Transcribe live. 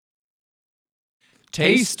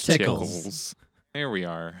Taste Tickles. There we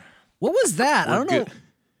are. What was that? I don't know.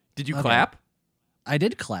 Did you Okay. clap? I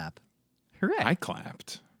did clap. Hooray. I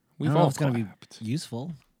clapped. I We've don't know all if it's going to clapped. be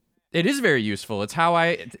useful. It is very useful. It's how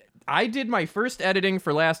I did my first editing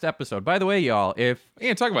for last episode. By the way, y'all,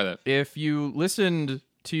 Yeah, talk about that. if you listened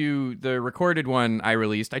to the recorded one I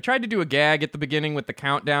released, I tried to do a gag at the beginning with the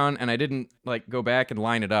countdown, and I didn't go back and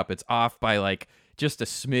line it up. It's off by just a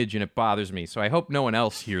smidge, and it bothers me. So I hope no one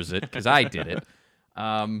else hears it because I did it.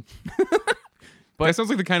 That sounds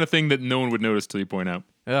like the kind of thing that no one would notice till you point out.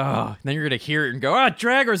 Oh, then you're gonna hear it and go,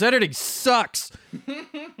 Draggers editing sucks.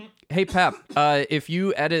 Hey Pep, if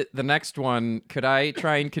you edit the next one, could I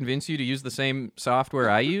try and convince you to use the same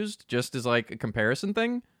software I used, just as a comparison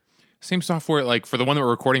thing? Same software, for the one that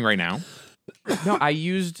we're recording right now. No, I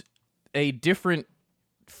used a different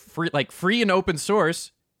free and open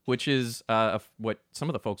source, which is what some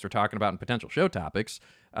of the folks were talking about in potential show topics.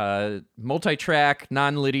 Multi-track,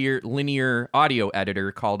 linear audio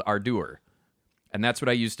editor called Ardour. And that's what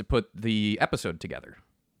I used to put the episode together.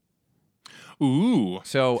 Ooh.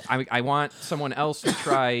 So I want someone else to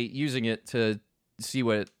try using it to see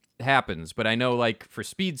what happens. But I know, for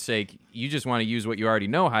speed's sake, you just want to use what you already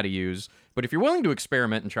know how to use. But if you're willing to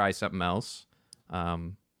experiment and try something else,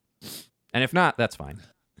 and if not, that's fine.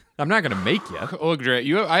 I'm not going to make you. Look, Dre,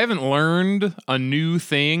 I haven't learned a new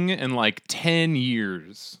thing in 10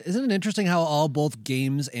 years. Isn't it interesting how both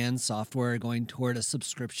games and software are going toward a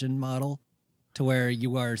subscription model to where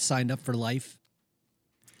you are signed up for life?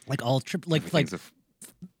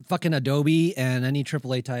 Fucking Adobe and any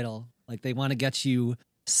AAA title. They want to get you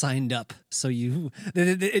signed up so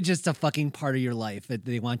it's just a fucking part of your life.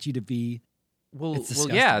 They want you to be. Well,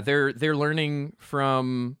 yeah, they're learning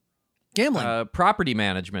from gambling, property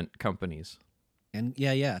management companies. And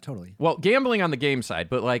yeah, totally. Well, gambling on the game side,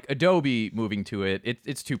 but Adobe moving to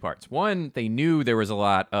it's two parts. One, they knew there was a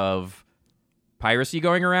lot of piracy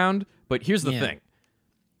going around, but here's the thing.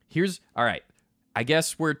 All right, I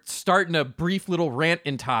guess we're starting a brief little rant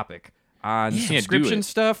in topic on subscription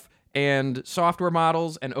stuff and software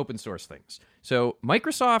models and open source things. So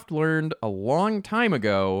Microsoft learned a long time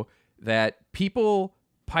ago that people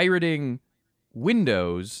pirating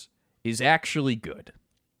Windows is actually good.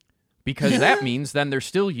 Because that means then they're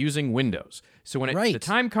still using Windows. So when the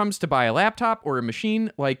time comes to buy a laptop or a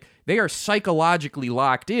machine, they are psychologically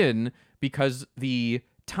locked in because the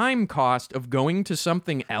time cost of going to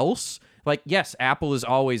something else, yes, Apple is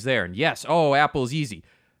always there. And yes, Apple is easy.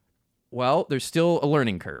 Well, there's still a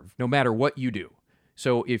learning curve, no matter what you do.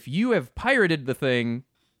 So if you have pirated the thing,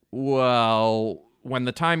 well, when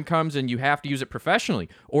the time comes and you have to use it professionally,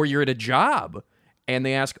 or you're at a job, and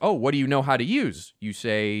they ask, what do you know how to use? You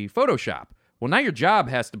say Photoshop. Well, now your job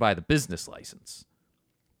has to buy the business license.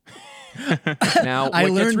 Now,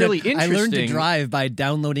 what gets really interesting... I learned to drive by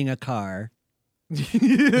downloading a car.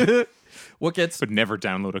 But never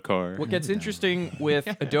download a car. What gets interesting with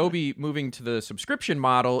Adobe moving to the subscription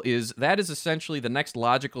model is that is essentially the next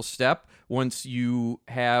logical step once you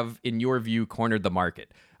have, in your view, cornered the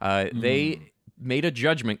market. They made a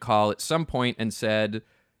judgment call at some point and said,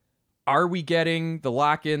 are we getting the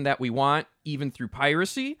lock-in that we want even through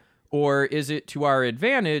piracy, or is it to our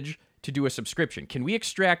advantage to do a subscription? Can we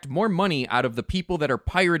extract more money out of the people that are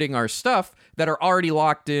pirating our stuff that are already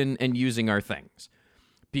locked in and using our things?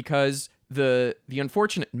 Because the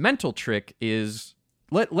unfortunate mental trick is,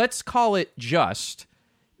 let's call it just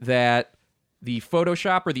that the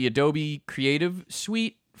Photoshop or the Adobe Creative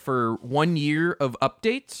Suite for 1 year of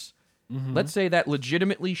updates, let's say that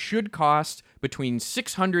legitimately should cost between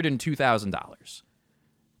 $600 and $2,000.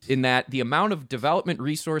 In that the amount of development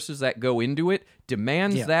resources that go into it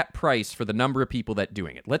demands that price for the number of people that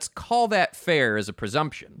doing it. Let's call that fair as a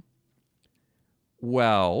presumption.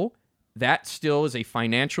 Well, that still is a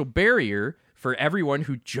financial barrier for everyone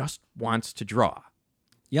who just wants to draw.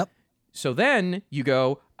 Yep. So then you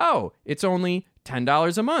go, it's only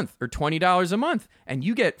 $10 a month or $20 a month, and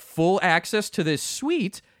you get full access to this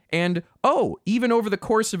suite, and even over the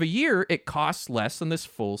course of a year, it costs less than this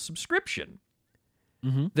full subscription.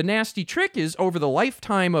 The nasty trick is, over the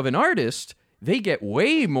lifetime of an artist, they get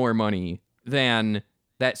way more money than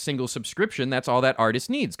that single subscription. That's all that artist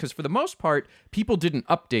needs. Because for the most part, people didn't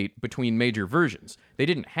update between major versions. They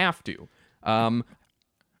didn't have to. I'm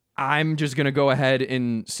just going to go ahead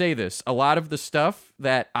and say this. A lot of the stuff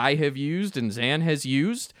that I have used and Zan has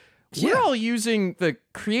used, we're all using the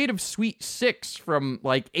Creative Suite 6 from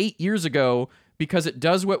 8 years ago because it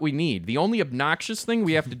does what we need. The only obnoxious thing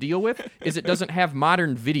we have to deal with is it doesn't have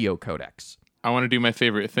modern video codecs. I want to do my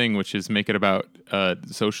favorite thing, which is make it about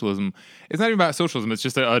socialism. It's not even about socialism. It's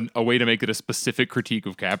just a way to make it a specific critique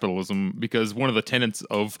of capitalism, because one of the tenets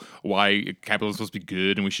of why capitalism is supposed to be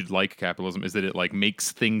good and we should like capitalism is that it like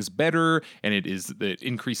makes things better, and it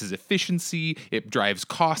increases efficiency, it drives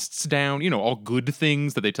costs down, all good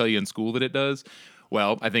things that they tell you in school that it does.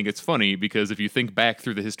 Well, I think it's funny because if you think back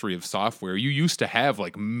through the history of software, you used to have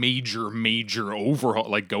like major overhaul,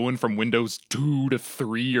 like going from Windows 2 to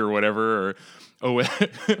 3 or whatever.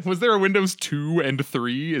 Was there a Windows 2 and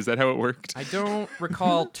 3? Is that how it worked? I don't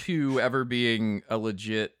recall 2 ever being a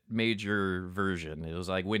legit major version. It was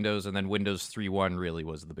like Windows, and then Windows 3.1 really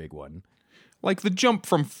was the big one. Like the jump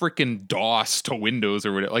from frickin' DOS to Windows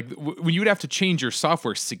or whatever, like when you'd have to change your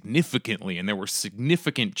software significantly, and there were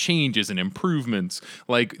significant changes and improvements,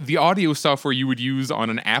 like the audio software you would use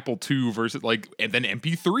on an Apple II versus and then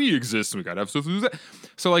MP3 exists. We gotta have stuff to do that.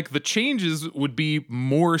 So like the changes would be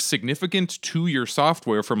more significant to your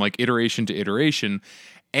software from like iteration to iteration,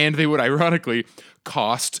 and they would ironically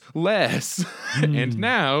cost less. And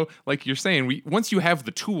now, like you're saying, once you have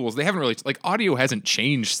the tools, they haven't really, like audio hasn't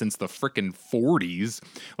changed since the frickin' 40s.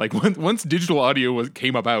 Like once digital audio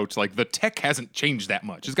came about, like the tech hasn't changed that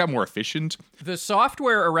much. It's got more efficient. The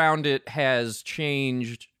software around it has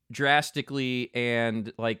changed drastically,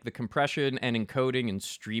 and like the compression and encoding and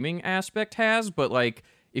streaming aspect has, but like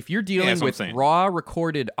if you're dealing with raw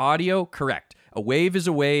recorded audio, correct. A wave is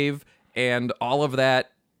a wave, and all of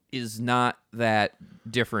that is not that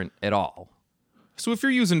different at all. So if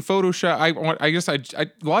you're using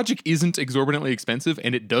Photoshop, Logic isn't exorbitantly expensive,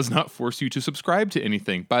 and it does not force you to subscribe to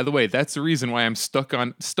anything. By the way, that's the reason why I'm stuck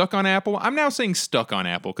on Apple. I'm now saying stuck on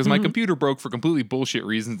Apple because my computer broke for completely bullshit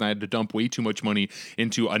reasons, and I had to dump way too much money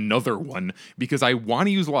into another one because I want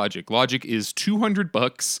to use Logic. Logic is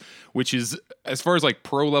 $200, which is, as far as like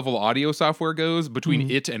pro level audio software goes,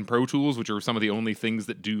 between it and Pro Tools, which are some of the only things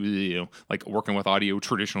that do like working with audio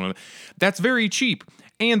traditional. That's very cheap.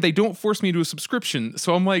 And they don't force me to a subscription.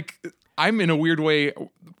 So I'm in a weird way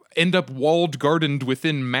end up walled gardened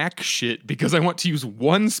within Mac shit because I want to use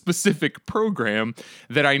one specific program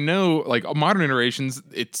that I know, like modern iterations,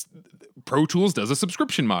 Pro Tools does a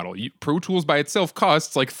subscription model. Pro Tools by itself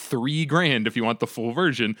costs like $3,000 if you want the full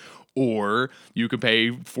version, or you can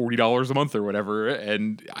pay $40 a month or whatever,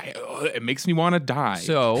 and it makes me want to die.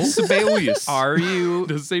 So Sibelius does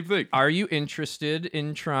the same thing. Are you interested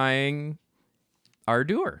in trying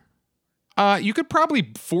Ardour? You could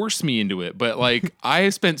probably force me into it, but like I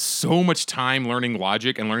have spent so much time learning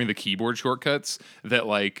Logic and learning the keyboard shortcuts that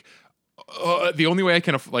like the only way I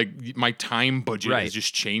can my time budget has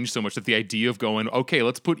just changed so much that the idea of going, okay,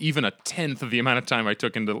 let's put even a 10th of the amount of time I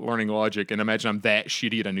took into learning Logic and imagine I'm that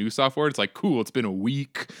shitty at a new software. It's like, cool, it's been a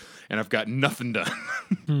week and I've got nothing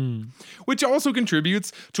done. Which also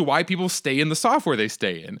contributes to why people stay in the software they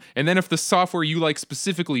stay in. And then if the software you like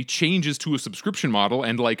specifically changes to a subscription model,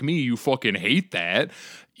 and like me, you fucking hate that,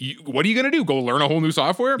 what are you going to do? Go learn a whole new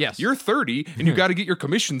software? Yes. You're 30 and you got to get your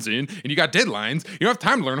commissions in and you got deadlines. You don't have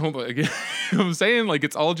time to learn a whole, you know what I'm saying? Like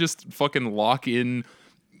it's all just fucking lock in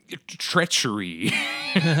treachery.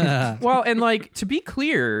 Well, and like to be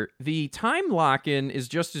clear, the time lock-in is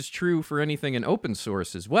just as true for anything in open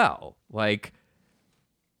source as well. Like,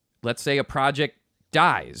 let's say a project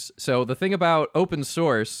dies. So the thing about open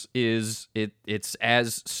source is it's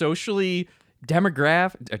as socially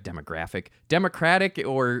democratic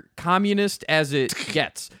or communist as it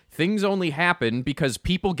gets. Things only happen because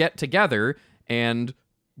people get together and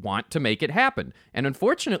want to make it happen. And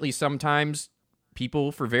unfortunately, sometimes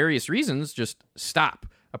people, for various reasons, just stop.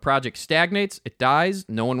 A project stagnates, it dies,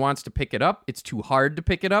 no one wants to pick it up, it's too hard to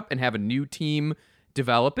pick it up and have a new team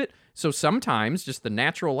develop it. So sometimes, just the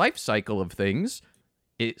natural life cycle of things,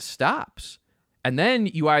 it stops. And then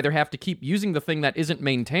you either have to keep using the thing that isn't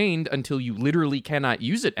maintained until you literally cannot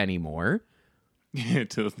use it anymore.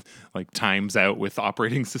 To like times out with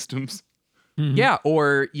operating systems. Yeah,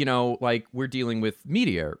 or, like we're dealing with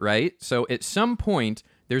media, right? So at some point,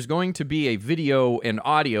 there's going to be a video and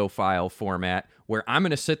audio file format where I'm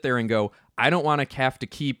going to sit there and go, I don't want to have to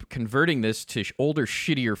keep converting this to older,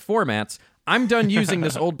 shittier formats. I'm done using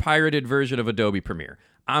this old pirated version of Adobe Premiere.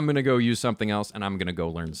 I'm going to go use something else, and I'm going to go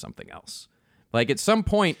learn something else. Like, at some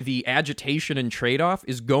point, the agitation and trade-off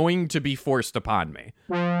is going to be forced upon me.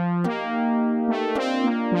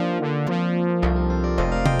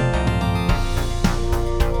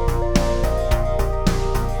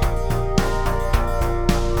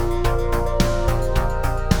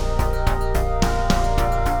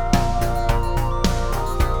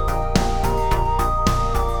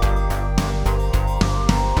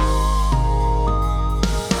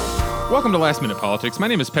 Welcome to Last Minute Politics. My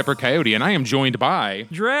name is Pepper Coyote, and I am joined by...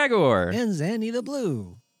 Dragor. And Zandy the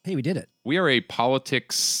Blue. Hey, we did it. We are a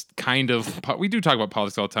politics kind of... We do talk about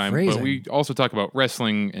politics all the time, Phrasing. but we also talk about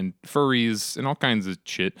wrestling and furries and all kinds of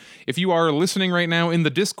shit. If you are listening right now in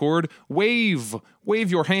the Discord, wave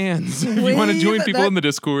your hands. If you want to join people in the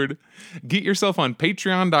Discord, get yourself on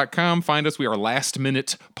patreon.com. Find us. We are Last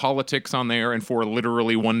Minute Politics on there, and for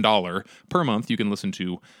literally $1 per month, you can listen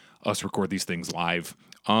to us record these things live.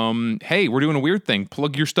 Hey, we're doing a weird thing.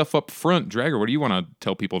 Plug your stuff up front. Dragger, what do you want to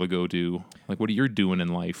tell people to go do? Like, what are you doing in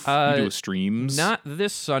life? You do streams? Not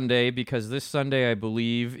this Sunday, because this Sunday, I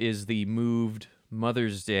believe, is the moved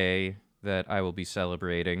Mother's Day that I will be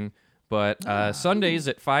celebrating. But Sundays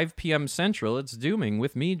at 5 p.m. Central, it's Dooming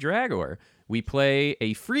with me, Dragor. We play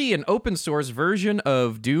a free and open source version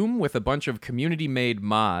of Doom with a bunch of community-made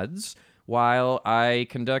mods, while I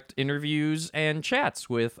conduct interviews and chats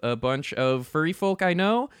with a bunch of furry folk I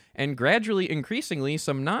know, and gradually, increasingly,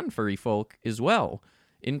 some non-furry folk as well.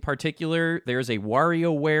 In particular, there's a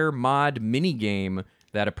WarioWare mod minigame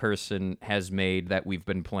that a person has made that we've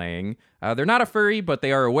been playing. They're not a furry, but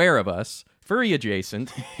they are aware of us. Furry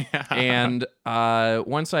adjacent. And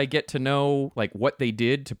once I get to know like what they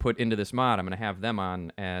did to put into this mod, I'm going to have them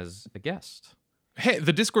on as a guest. Hey,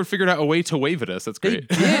 the Discord figured out a way to wave at us. That's great.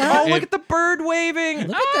 Oh, look at the bird waving.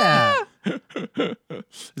 Look at that.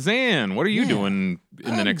 Zan, what are you doing in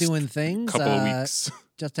the I'm next doing things. couple of weeks?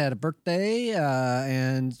 Just had a birthday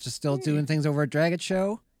and just still doing things over at Dragon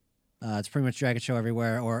Show. It's pretty much Dragon Show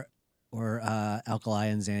everywhere, or Alkali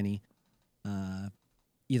and Zanny.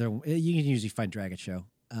 Either you can usually find Dragon Show.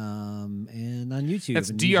 And on YouTube. That's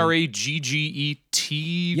and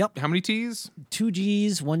DRAGGET. Yep. How many T's? 2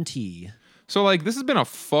 G's, 1 T. So like this has been a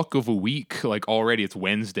fuck of a week. Like already it's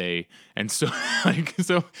Wednesday, and so I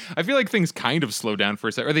feel like things kind of slowed down for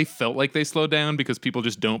a second, or they felt like they slowed down because people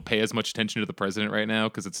just don't pay as much attention to the president right now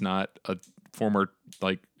because it's not a former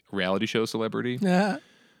like reality show celebrity. Yeah.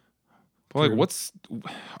 But like,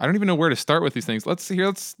 I don't even know where to start with these things. We're not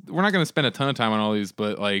going to spend a ton of time on all these,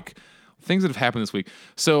 but like things that have happened this week.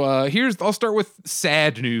 So I'll start with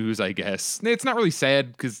sad news, I guess. It's not really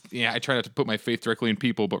sad because I try not to put my faith directly in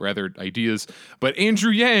people, but rather ideas. But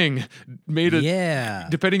Andrew Yang made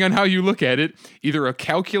depending on how you look at it, either a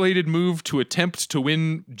calculated move to attempt to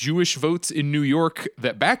win Jewish votes in New York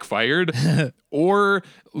that backfired, or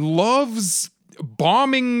loves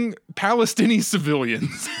bombing Palestinian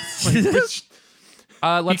civilians. He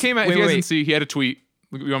came out. If you guys didn't see, he had a tweet.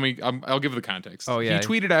 You want me? I'll give the context. Oh yeah. He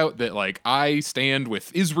tweeted out that like I stand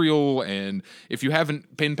with Israel, and if you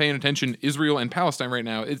haven't been paying attention, Israel and Palestine right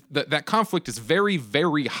now, that conflict is very,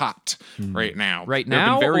 very hot right now. Right there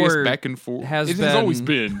now, have been various or back and forth. has always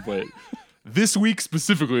been, but this week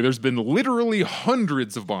specifically, there's been literally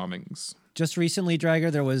hundreds of bombings. Just recently,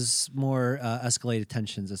 Dragger, there was more escalated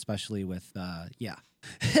tensions, especially with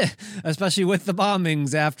especially with the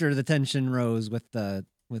bombings after the tension rose with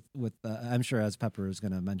I'm sure as Pepper is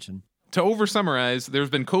going to mention. To oversummarize, there's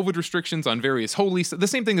been COVID restrictions on various holy sites. The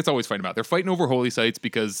same thing that's always fighting about. They're fighting over holy sites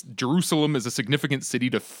because Jerusalem is a significant city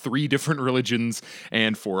to 3 different religions,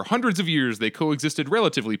 and for hundreds of years they coexisted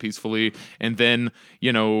relatively peacefully. And then,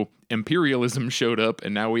 imperialism showed up,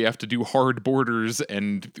 and now we have to do hard borders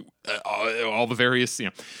and all the various,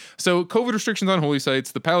 So COVID restrictions on holy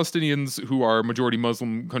sites. The Palestinians, who are a majority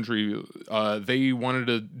Muslim country, they wanted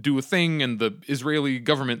to do a thing, and the Israeli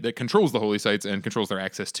government that controls the holy sites and controls their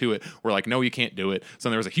access to it were like, no, you can't do it. So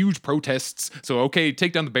there was a huge protests. So, okay,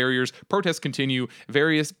 take down the barriers. Protests continue.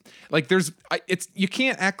 Various, you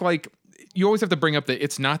can't act like, you always have to bring up that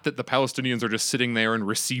it's not that the Palestinians are just sitting there and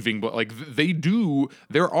receiving, but like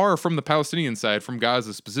there are from the Palestinian side, from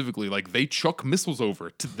Gaza specifically, like they chuck missiles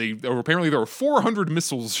over. Apparently there were 400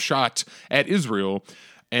 missiles shot at Israel,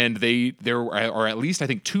 and there are at least, I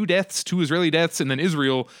think, 2 Israeli deaths, and then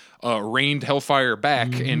Israel rained hellfire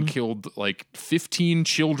back and killed like 15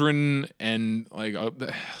 children, and like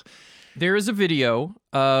there is a video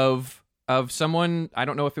of someone, I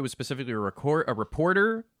don't know if it was specifically a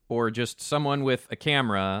reporter or just someone with a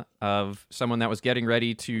camera, of someone that was getting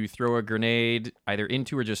ready to throw a grenade either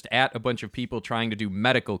into or just at a bunch of people trying to do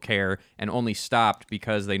medical care, and only stopped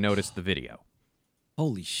because they noticed the video.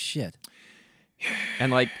 Holy shit.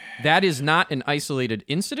 And like, that is not an isolated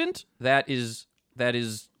incident. That is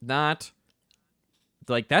not,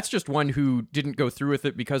 like, that's just one who didn't go through with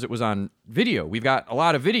it because it was on video. We've got a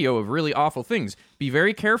lot of video of really awful things. Be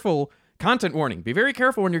very careful. Content warning. Be very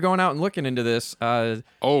careful when you're going out and looking into this.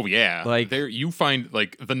 Oh yeah, like there you find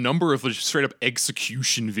like the number of straight up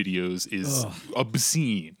execution videos is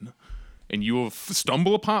obscene. and you will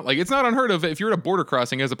stumble upon, like, it's not unheard of if you're at a border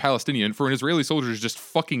crossing as a Palestinian for an Israeli soldier to just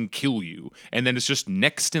fucking kill you, and then it's just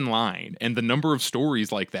next in line. And the number of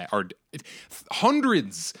stories like that are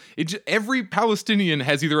hundreds. Every Palestinian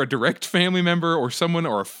has either a direct family member or someone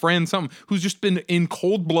or a friend, something, who's just been in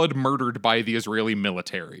cold blood murdered by the Israeli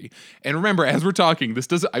military. And remember, as we're talking,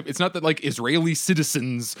 it's not that like Israeli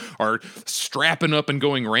citizens are strapping up and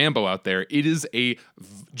going Rambo out there. It is a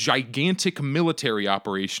gigantic military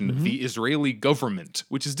operation, the Israeli government,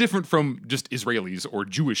 which is different from just Israelis or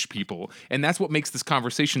Jewish people. And that's what makes this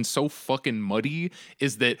conversation so fucking muddy,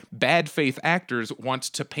 is that bad faith actors want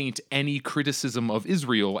to paint any criticism of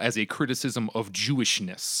Israel as a criticism of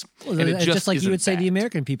Jewishness. Well, and it just like you would say that. the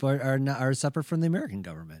American people are separate from the American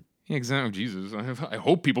government. Yeah, exactly. Jesus, I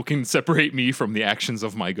hope people can separate me from the actions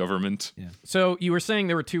of my government. Yeah. So you were saying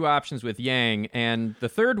there were two options with Yang, and the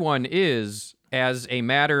third one is as a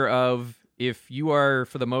matter of if you are,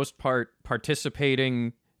 for the most part,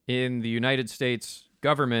 participating in the United States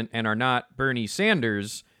government and are not Bernie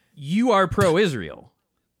Sanders, you are pro-Israel.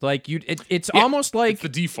 Like it's almost like it's the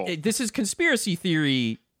default. This is conspiracy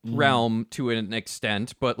theory realm to an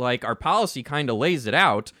extent, but like our policy kind of lays it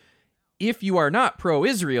out. If you are not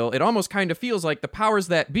pro-Israel, it almost kind of feels like the powers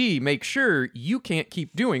that be make sure you can't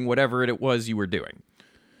keep doing whatever it was you were doing.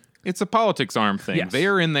 It's a politics arm thing. Yes. They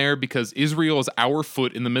are in there because Israel is our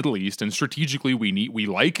foot in the Middle East, and strategically we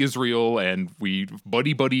like Israel, and we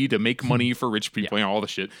buddy to make money for rich people, and all the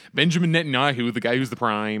shit. Benjamin Netanyahu, the guy who's the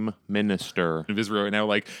prime minister of Israel right now,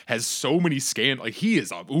 like has so many scandals. Like he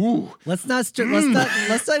is ooh. Let's not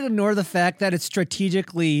ignore the fact that it's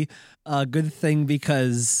strategically a good thing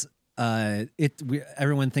because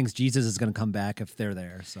everyone thinks Jesus is going to come back if they're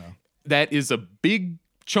there. So that is a big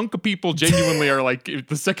chunk of people genuinely are like,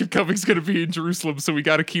 the second coming's going to be in Jerusalem, so we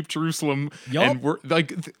got to keep Jerusalem. Yup. And we're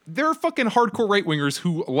like, there are fucking hardcore right wingers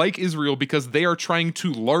who like Israel because they are trying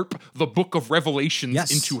to LARP the Book of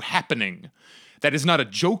Revelations into happening. That is not a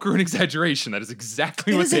joke or an exaggeration. That is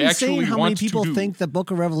exactly what they actually want to do. How many people think the Book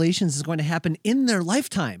of Revelations is going to happen in their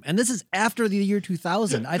lifetime? And this is after the year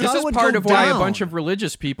 2000. I This thought is it would part go of why a down. bunch of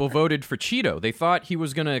religious people voted for Cheeto. They thought he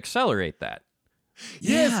was going to accelerate that.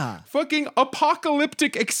 Yes, Yeah. fucking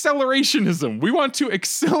apocalyptic accelerationism. We want to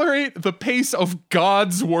accelerate the pace of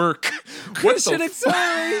God's work. Christian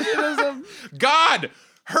accelerationism. God,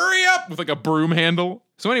 hurry up with like a broom handle.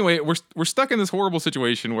 So anyway, we're stuck in this horrible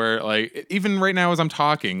situation where, like, even right now as I'm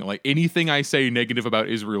talking, like anything I say negative about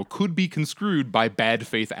Israel could be construed by bad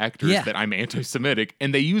faith actors that I'm anti-Semitic,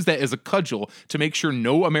 and they use that as a cudgel to make sure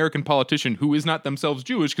no American politician who is not themselves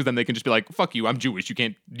Jewish, because then they can just be like, fuck you, I'm Jewish, you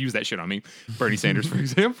can't use that shit on me. Bernie Sanders, for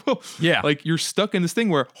example. Yeah. Like, you're stuck in this thing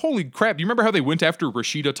where, holy crap, do you remember how they went after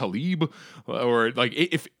Rashida Tlaib? Or like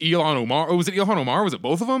if Ilhan Omar, or was it Ilhan Omar? Was it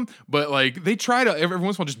both of them? But like they try to every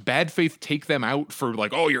once in a while just bad faith take them out for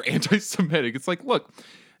like, oh, you're anti-Semitic. It's like, look,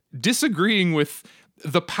 disagreeing with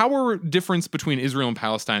the power difference between Israel and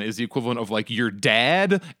Palestine is the equivalent of like your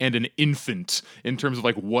dad and an infant in terms of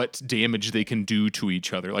like what damage they can do to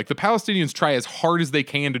each other. Like the Palestinians try as hard as they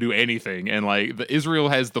can to do anything, and like Israel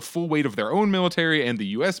has the full weight of their own military and the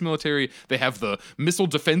US military. They have the missile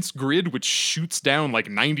defense grid, which shoots down like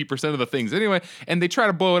 90% of the things anyway, and they try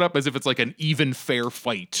to blow it up as if it's like an even fair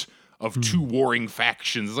fight of two warring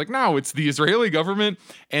factions. It's like, no, it's the Israeli government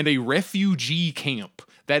and a refugee camp.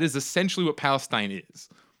 That is essentially what Palestine is.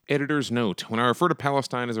 Editor's note, when I refer to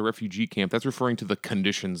Palestine as a refugee camp, that's referring to the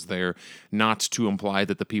conditions there, not to imply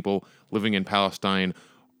that the people living in Palestine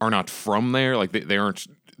are not from there. Like they aren't.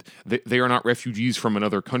 They are not refugees from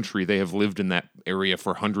another country. They have lived in that area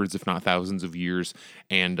for hundreds, if not thousands of years.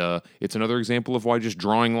 And it's another example of why just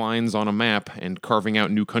drawing lines on a map and carving out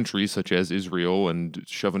new countries such as Israel and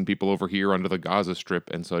shoving people over here onto the Gaza Strip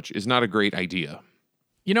and such is not a great idea.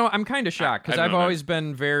 You know, I'm kind of shocked because I I've don't know, always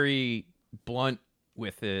been very blunt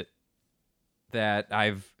with it. That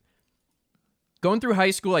I've going through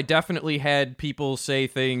high school, I definitely had people say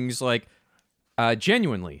things like,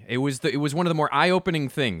 genuinely, it was one of the more eye-opening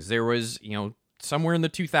things. There was, somewhere in the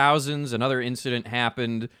 2000s, another incident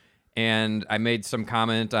happened, and I made some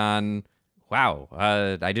comment on, wow,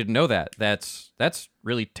 I didn't know that. That's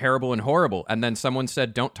really terrible and horrible. And then someone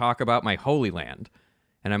said, don't talk about my Holy Land.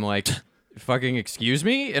 And I'm like, fucking excuse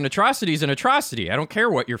me? An atrocity is an atrocity. I don't care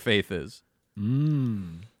what your faith is.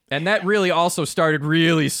 And that really also started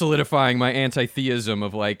really solidifying my anti-theism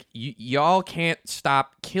of like, y'all can't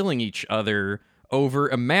stop killing each other over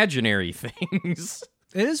imaginary things.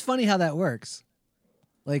 It is funny how that works.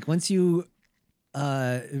 Like once you,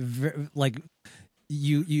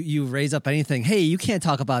 you raise up anything, hey, you can't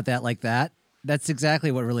talk about that like that. That's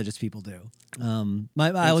exactly what religious people do. I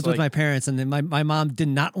was with like- my parents, and then my mom did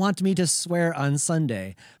not want me to swear on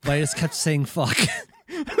Sunday, but I just kept saying fuck.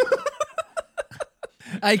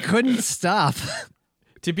 I couldn't stop.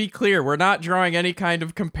 To be clear, we're not drawing any kind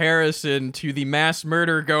of comparison to the mass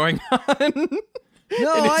murder going on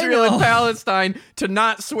No, in I Israel and know. Palestine to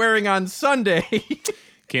not swearing on Sunday.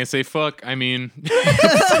 Can't say fuck. I mean,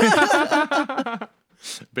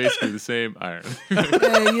 basically the same. I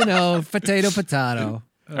don't know. Hey, potato.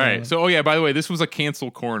 All right. So, by the way, this was a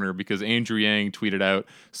cancel corner because Andrew Yang tweeted out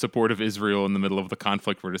support of Israel in the middle of the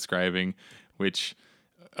conflict we're describing, which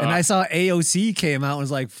And I saw AOC came out and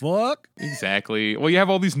was like, fuck. exactly. Well, you have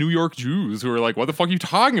all these New York Jews who are like, what the fuck are you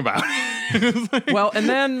talking about? It's like- Well, and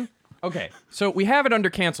then, okay, so we have it under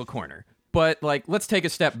cancel corner, but like, let's take a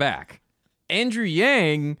step back. Andrew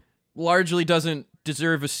Yang largely doesn't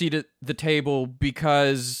deserve a seat at the table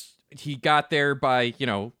because he got there by,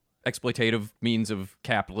 exploitative means of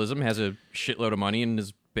capitalism, has a shitload of money, and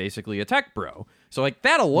is basically a tech bro. So, like,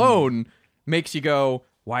 that alone makes you go,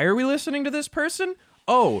 why are we listening to this person?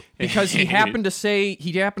 Oh, because he happened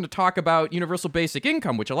to talk about universal basic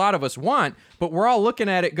income, which a lot of us want, but we're all looking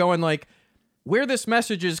at it going like, where this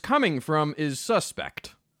message is coming from is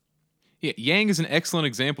suspect. Yeah, Yang is an excellent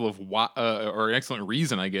example of why, or an excellent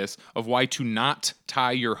reason, I guess, of why to not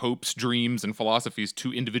tie your hopes, dreams, and philosophies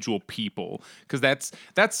to individual people, because that's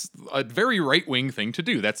a very right wing thing to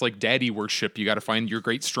do. That's like daddy worship. You got to find your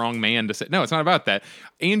great strong man to say. No, it's not about that.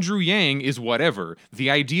 Andrew Yang is whatever.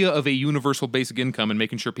 The idea of a universal basic income and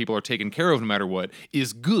making sure people are taken care of no matter what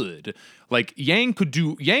is good. Like Yang could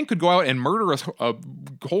go out and murder a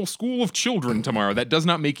whole school of children tomorrow. That does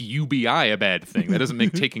not make UBI a bad thing. That doesn't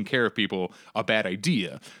make taking care of people a bad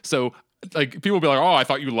idea. So like people will be like, oh, I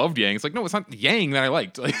thought you loved Yang. It's like, no, it's not Yang that I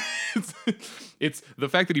liked. Like it's the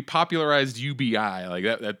fact that he popularized UBI. Like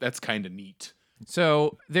that's kind of neat.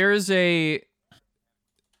 So there's a.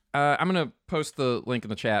 I'm gonna post the link in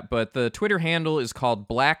the chat, but the Twitter handle is called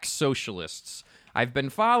Black Socialists. I've been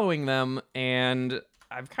following them, and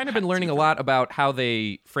I've kind of been learning a lot about how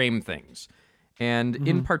they frame things. And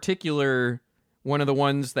in particular, one of the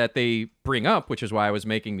ones that they bring up, which is why I was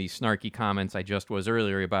making these snarky comments I just was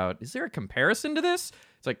earlier about, is there a comparison to this?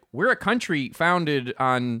 It's like, we're a country founded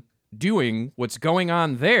on doing what's going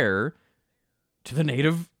on there to the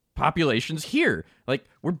native populations here. Like,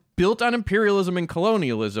 we're built on imperialism and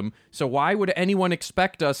colonialism, so why would anyone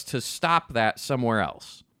expect us to stop that somewhere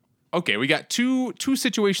else? Okay, we got two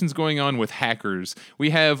situations going on with hackers.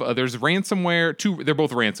 We have there's ransomware. They're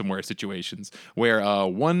both ransomware situations where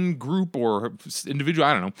one group or individual,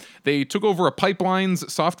 I don't know, they took over a pipeline's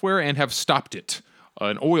software and have stopped it,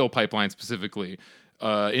 an oil pipeline specifically.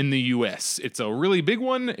 In the U.S. It's a really big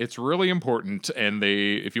one. It's really important. And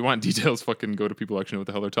if you want details, fucking go to people who actually know what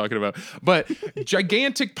the hell they're talking about. But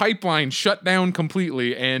gigantic pipeline shut down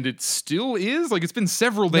completely, and it still is. Like, it's been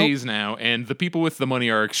several days now, and the people with the money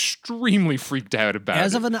are extremely freaked out about it.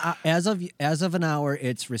 As of an hour,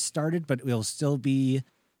 it's restarted, but it'll still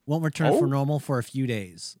won't return for normal for a few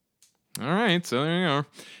days. All right, so there you are.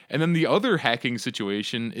 And then the other hacking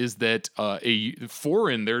situation is that a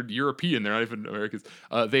foreign, they're European, they're not even Americans,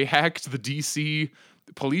 they hacked the DC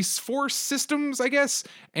police force systems, I guess,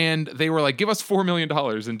 and they were like, give us $4 million,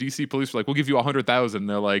 and DC police were like, we'll give you 100,000.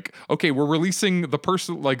 They're like, okay, we're releasing the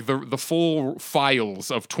person, like the full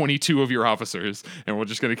files of 22 of your officers, and we're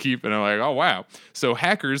just gonna keep, and I'm like, oh wow. So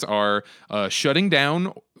hackers are shutting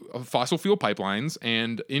down fossil fuel pipelines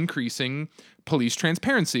and increasing police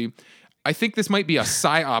transparency. I think this might be a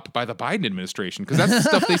psyop by the Biden administration, because that's the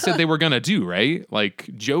stuff they said they were going to do, right? Like,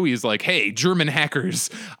 Joey's like, hey, German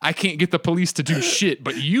hackers, I can't get the police to do shit,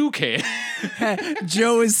 but you can.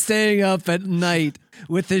 Joe is staying up at night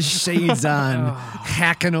with his shades on,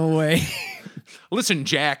 hacking away. Listen,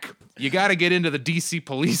 Jack, you got to get into the DC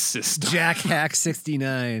police system. Jack Hack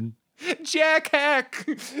 69. Jack Hack.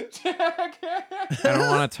 I don't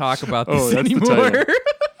want to talk about this that's the anymore. title.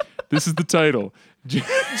 This is the title. Jack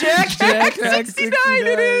Hack 69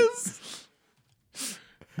 it is.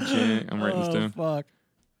 I'm writing this down. Fuck.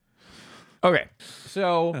 Okay,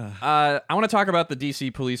 so I want to talk about the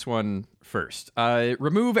DC police one first.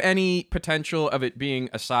 Remove any potential of it being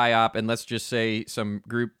a psyop, and let's just say some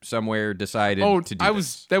group somewhere decided to do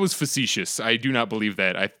this. That was facetious. I do not believe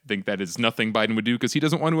that. I think that is nothing Biden would do because he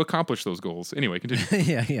doesn't want to accomplish those goals. Anyway,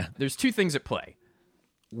 continue. Yeah. There's two things at play.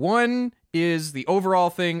 One is the overall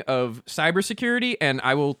thing of cybersecurity, and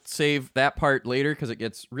I will save that part later because it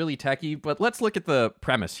gets really techy, but let's look at the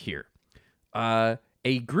premise here. A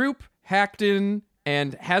group hacked in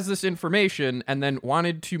and has this information and then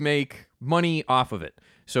wanted to make money off of it.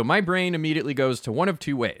 So my brain immediately goes to one of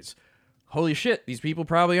two ways. holy shit, these people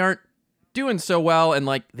probably aren't doing so well and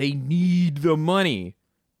like they need the money.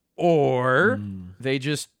 Or they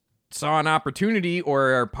just saw an opportunity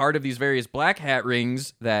or are part of these various black hat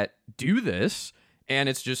rings that do this, and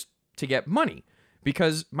it's just to get money.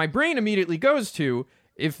 Because my brain immediately goes to,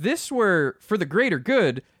 if this were for the greater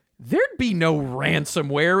good, there'd be no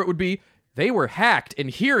ransomware. It would be, they were hacked,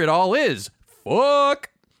 and here it all is.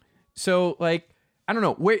 Fuck. So, like, I don't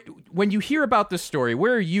know. When you hear about this story,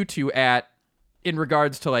 where are you two at in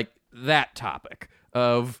regards to, like, that topic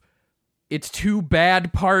of it's two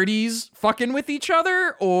bad parties fucking with each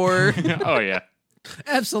other, or... Oh, yeah.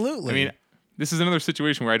 Absolutely. I mean, this is another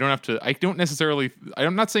situation where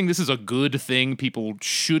I'm not saying this is a good thing people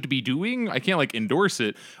should be doing. I can't like endorse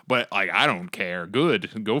it, but like, I don't care.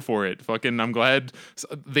 Good. Go for it. Fucking, I'm glad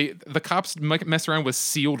the cops mess around with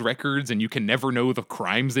sealed records and you can never know the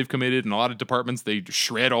crimes they've committed. In a lot of departments, they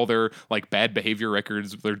shred all their like bad behavior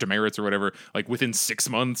records, their demerits or whatever, like within 6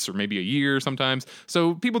 months or maybe a year sometimes.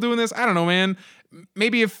 So people doing this, I don't know, man.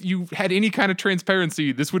 Maybe if you had any kind of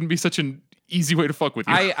transparency, this wouldn't be such an easy way to fuck with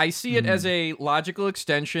you. I see it as a logical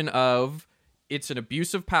extension of it's an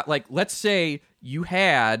abuse of power. Like, let's say you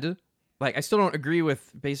had, like, I still don't agree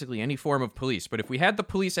with basically any form of police, but if we had the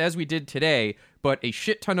police as we did today, but a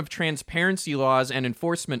shit ton of transparency laws and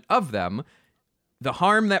enforcement of them, the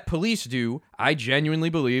harm that police do, I genuinely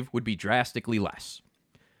believe, would be drastically less.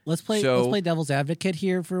 Let's play devil's advocate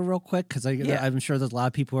here for real quick, because I'm sure there's a lot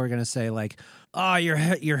of people who are going to say like, "Oh, you're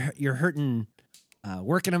hurting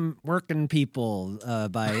working people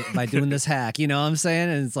by doing this hack." You know what I'm saying?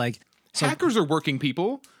 And it's like, so, hackers are working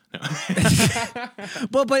people.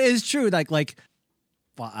 but it's true. Like,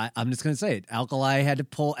 well, I'm just gonna say it. Alkali had to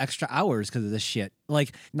pull extra hours because of this shit.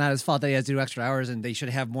 Like, not his fault that he has to do extra hours, and they should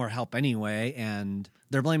have more help anyway. And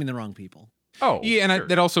they're blaming the wrong people. Oh, yeah, and sure.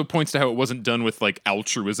 that also points to how it wasn't done with like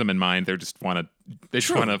altruism in mind. They just want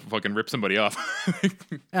to fucking rip somebody off.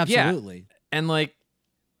 Absolutely. Yeah. And like,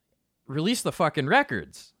 release the fucking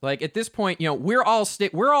records. Like, at this point, you know, we're all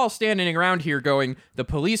standing around here going, the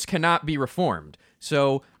police cannot be reformed.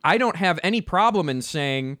 So I don't have any problem in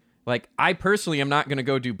saying, like, I personally am not going to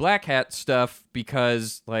go do black hat stuff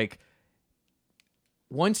because, like,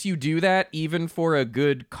 once you do that, even for a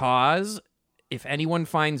good cause, if anyone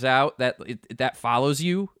finds out that that follows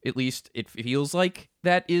you, at least it feels like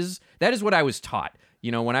that is what I was taught. You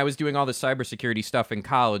know, when I was doing all the cybersecurity stuff in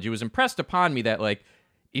college, it was impressed upon me that, like,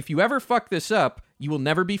 if you ever fuck this up, you will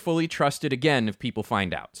never be fully trusted again if people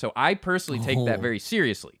find out. So I personally take that very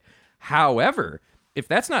seriously. However, if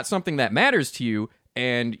that's not something that matters to you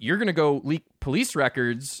and you're going to go leak police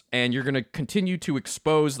records and you're going to continue to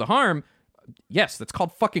expose the harm, yes, that's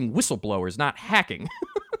called fucking whistleblowers, not hacking.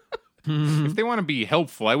 If they want to be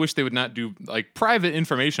helpful, I wish they would not do like private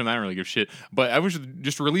information. I don't really give a shit, but I wish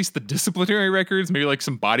just release the disciplinary records, maybe like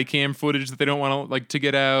some body cam footage that they don't want to like to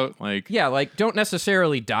get out. Like, yeah, like don't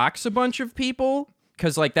necessarily dox a bunch of people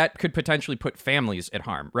because like that could potentially put families at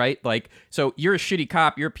harm, right? Like, so you're a shitty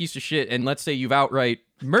cop, you're a piece of shit, and let's say you've outright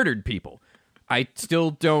murdered people. I still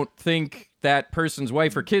don't think that person's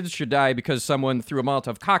wife or kids should die because someone threw a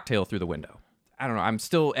Molotov cocktail through the window. I don't know. I'm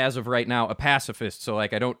still, as of right now, a pacifist. So,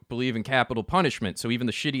 like, I don't believe in capital punishment. So even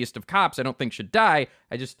the shittiest of cops, I don't think should die.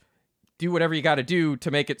 I just do whatever you got to do to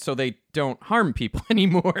make it so they don't harm people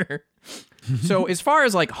anymore. So as far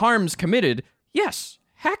as, like, harms committed, yes,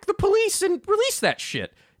 hack the police and release that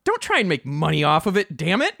shit. Don't try and make money off of it,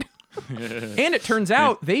 damn it. And it turns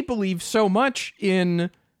out they believe so much in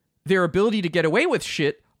their ability to get away with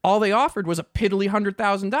shit, all they offered was a piddly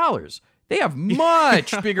 $100,000. They have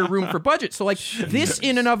much bigger room for budget. So, like, this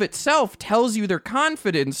in and of itself tells you their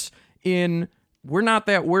confidence in, we're not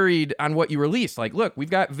that worried on what you release. Like, look, we've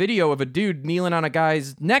got video of a dude kneeling on a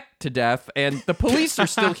guy's neck to death, and the police are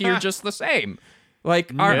still here just the same.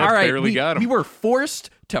 Like, all right, we were forced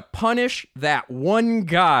to punish that one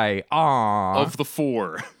guy. Aww. Of the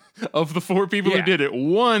four people who did it,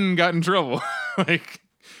 one got in trouble. Like,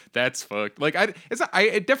 that's fucked. Like, I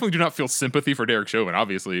definitely do not feel sympathy for Derek Chauvin,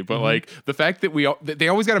 obviously, but like the fact that they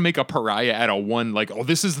always got to make a pariah out of one. Like, oh,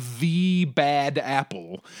 this is the bad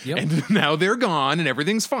apple, and now they're gone and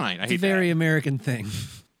everything's fine. I hate it's a very American thing.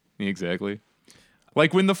 Exactly.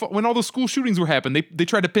 Like when all the school shootings were happening, they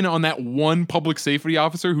tried to pin it on that one public safety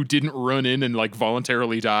officer who didn't run in and like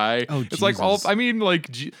voluntarily die. Oh, it's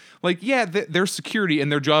Jesus. Their security and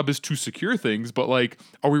their job is to secure things, but like,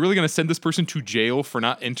 are we really going to send this person to jail for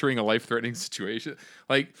not entering a life-threatening situation?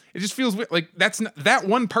 Like, it just feels like that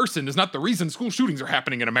one person is not the reason school shootings are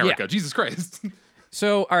happening in America. Yeah. Jesus Christ.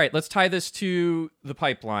 So, all right, let's tie this to the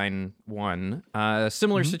pipeline one.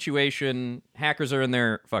 Similar situation. Hackers are in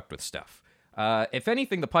there fucked with stuff. If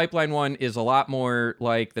anything, the pipeline one is a lot more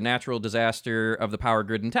like the natural disaster of the power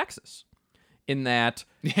grid in Texas, in that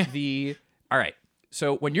all right,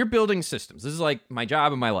 so when you're building systems, this is like my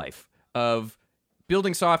job in my life of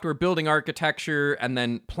building software, building architecture, and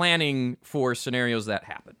then planning for scenarios that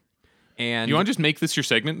happen. And You want to just make this your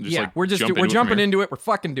segment? And just, we're jumping into it. We're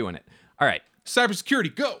fucking doing it. All right.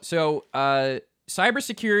 Cybersecurity, go. So,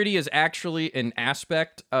 cybersecurity is actually an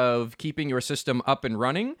aspect of keeping your system up and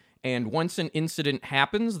running. And once an incident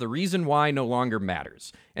happens, the reason why no longer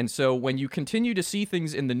matters. And so when you continue to see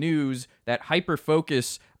things in the news that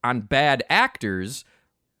hyper-focus on bad actors,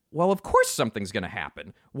 well, of course something's going to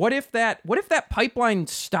happen. What if that pipeline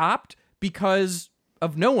stopped because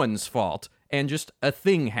of no one's fault and just a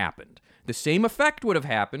thing happened? The same effect would have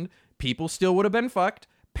happened. People still would have been fucked.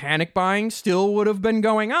 Panic buying still would have been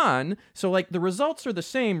going on. So, like, the results are the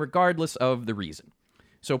same regardless of the reason.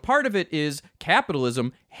 So part of it is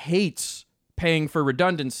capitalism hates paying for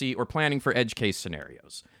redundancy or planning for edge case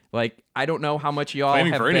scenarios. Like, I don't know how much y'all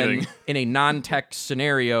Planning have for been anything. in a non-tech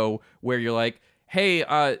scenario where you're like, hey,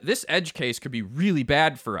 this edge case could be really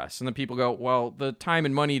bad for us. And then people go, well, the time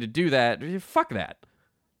and money to do that, fuck that.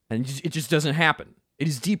 And it just doesn't happen. It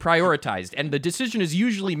is deprioritized. And the decision is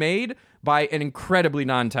usually made by an incredibly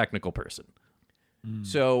non-technical person.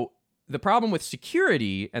 So the problem with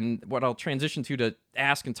security, and what I'll transition to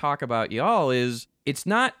ask and talk about y'all, is it's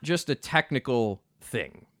not just a technical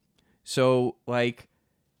thing. So, like,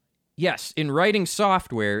 yes, in writing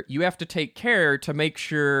software, you have to take care to make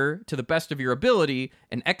sure, to the best of your ability,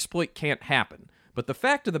 an exploit can't happen. But the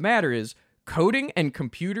fact of the matter is, coding and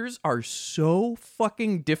computers are so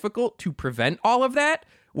fucking difficult to prevent all of that,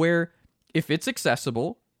 where if it's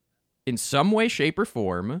accessible in some way, shape, or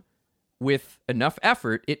form, with enough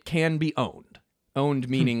effort, it can be owned. Owned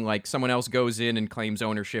meaning like someone else goes in and claims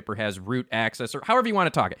ownership or has root access or however you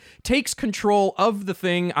want to talk it. Takes control of the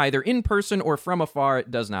thing either in person or from afar.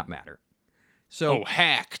 It does not matter. So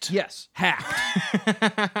hacked. Yes,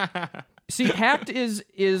 hacked. See, hacked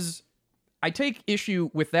is I take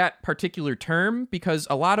issue with that particular term because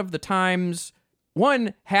a lot of the times,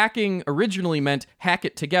 one, hacking originally meant hack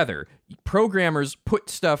it together. Programmers put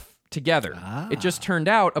stuff together. It just turned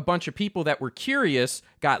out a bunch of people that were curious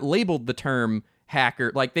got labeled the term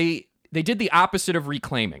hacker. Like they did the opposite of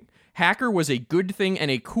reclaiming. Hacker was a good thing and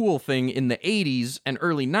a cool thing in the 80s and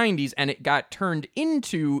early 90s, and it got turned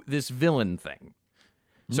into this villain thing.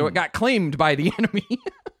 So it got claimed by the enemy.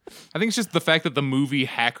 I think it's just the fact that the movie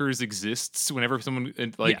Hackers exists. Whenever someone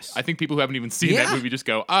Yes. I think people who haven't even seen that movie just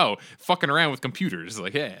go, "Oh, fucking around with computers."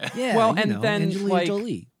 Like, yeah. Yeah. Well, you and know, then, Angelina like,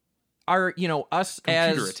 Jolie. Our, us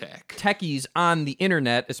Computer as attack. techies on the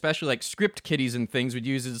internet, especially like script kiddies and things, would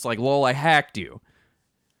use it as like, lol, I hacked you.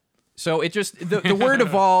 So it just, the word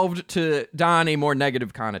evolved to don a more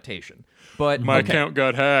negative connotation. But My okay. account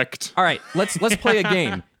got hacked. All right, let's play a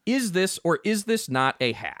game. Is this or is this not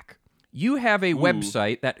a hack? You have a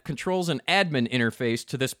website that controls an admin interface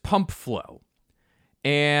to this pump flow.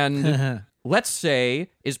 And let's say,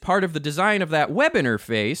 is part of the design of that web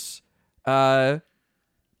interface,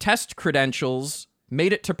 test credentials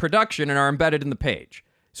made it to production and are embedded in the page.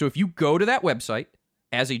 So if you go to that website,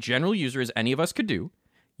 as a general user, as any of us could do,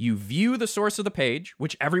 you view the source of the page,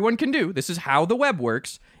 which everyone can do. This is how the web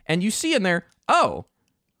works. And you see in there, oh,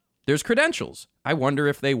 there's credentials. I wonder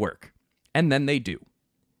if they work. And then they do.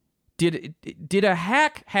 Did a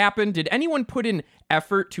hack happen? Did anyone put in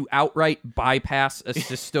effort to outright bypass a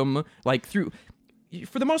system like through...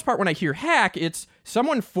 For the most part, when I hear hack, it's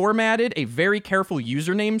someone formatted a very careful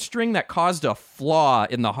username string that caused a flaw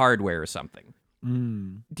in the hardware or something.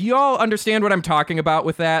 Do y'all understand what I'm talking about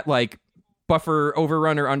with that? Like buffer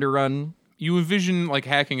overrun or underrun? You envision like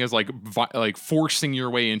hacking as like forcing your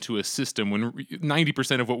way into a system when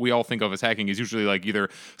 90% of what we all think of as hacking is usually like either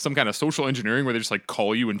some kind of social engineering where they just like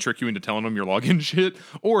call you and trick you into telling them your login shit,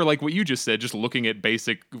 or like what you just said, just looking at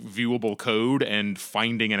basic viewable code and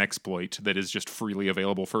finding an exploit that is just freely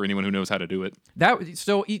available for anyone who knows how to do it.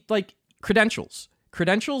 Like credentials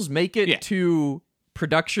make it Yeah. to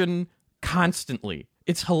production constantly.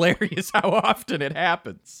 It's hilarious how often it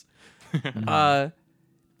happens.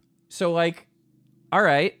 So, like, all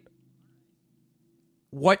right,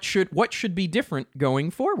 what should be different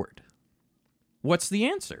going forward? What's the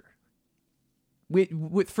answer?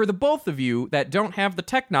 For the both of you that don't have the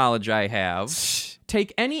tech knowledge I have,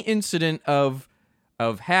 take any incident of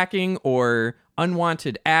hacking or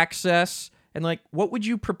unwanted access, and, like, what would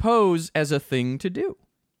you propose as a thing to do?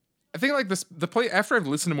 I think like the play after I've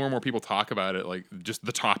listened to more and more people talk about it, like just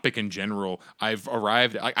the topic in general, I've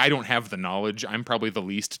arrived. I don't have the knowledge. I'm probably the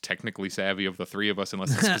least technically savvy of the three of us,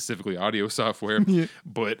 unless it's specifically audio software. Yeah.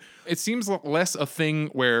 But it seems less a thing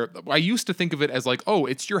where I used to think of it as like, oh,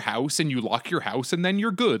 it's your house and you lock your house and then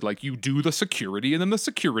you're good. Like you do the security and then the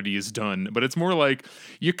security is done. But it's more like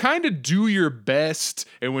you kind of do your best,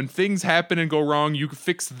 and when things happen and go wrong, you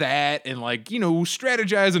fix that and like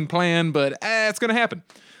strategize and plan. But it's gonna happen.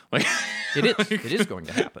 Like it is going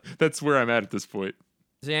to happen. That's where I'm at this point.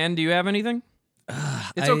 Zan, do you have anything?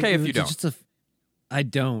 It's okay if you don't. I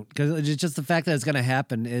don't, because it's just the fact that it's going to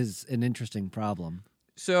happen is an interesting problem.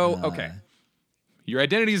 So, okay. Your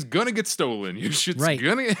identity is gonna get stolen. You just right.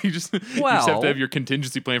 You just have to have your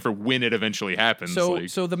contingency plan for when it eventually happens.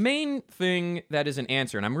 So the main thing that is an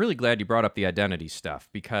answer, and I'm really glad you brought up the identity stuff,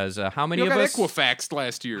 because how many of us Equifaxed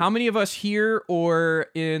last year? How many of us here or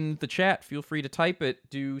in the chat, feel free to type it,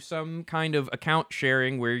 do some kind of account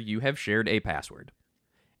sharing where you have shared a password?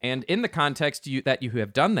 And in the context that you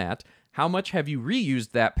have done that, how much have you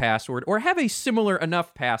reused that password or have a similar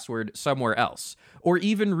enough password somewhere else? Or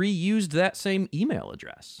even reused that same email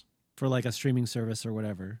address? For like a streaming service or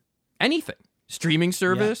whatever. Anything. Streaming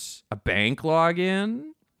service, a bank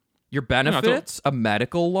login, your benefits, a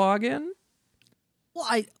medical login.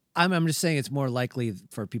 Well, I'm just saying it's more likely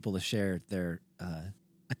for people to share their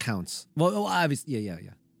accounts. Well, obviously, yeah.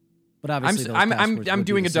 But obviously, I'm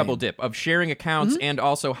doing a double dip of sharing accounts and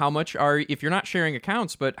also how much if you're not sharing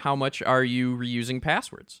accounts, but how much are you reusing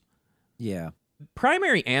passwords? Yeah.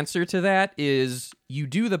 Primary answer to that is you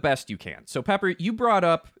do the best you can. So Pepper, you brought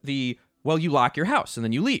up you lock your house and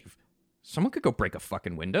then you leave. Someone could go break a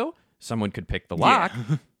fucking window. Someone could pick the lock.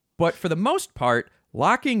 Yeah. But for the most part,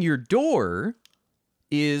 locking your door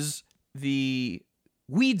weeds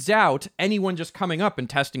out anyone just coming up and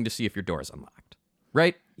testing to see if your door is unlocked.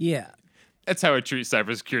 Right? Yeah. That's how I treat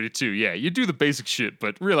cybersecurity too. Yeah, you do the basic shit,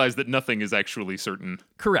 but realize that nothing is actually certain.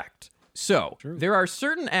 Correct. So there are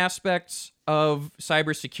certain aspects of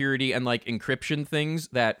cybersecurity and like encryption things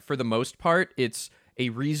that for the most part, it's a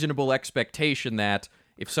reasonable expectation that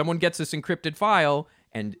if someone gets this encrypted file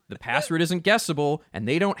and the password isn't guessable and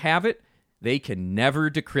they don't have it, they can never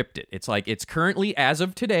decrypt it. It's like it's currently, as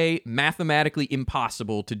of today, mathematically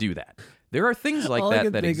impossible to do that. There are things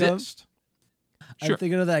like that exist. Sure. I'm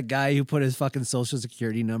thinking of that guy who put his fucking social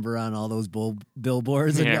security number on all those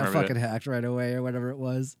billboards and got fucking hacked right away or whatever it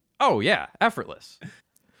was. Oh, yeah. Effortless.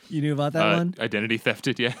 You knew about that one? Identity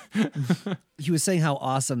thefted, yeah. He was saying how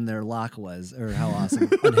awesome their lock was, or how awesome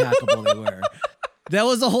unhackable they were. That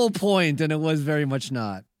was the whole point, and it was very much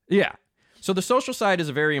not. Yeah. So the social side is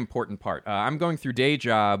a very important part. I'm going through Day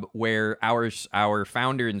Job where our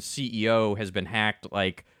founder and CEO has been hacked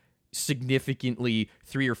like significantly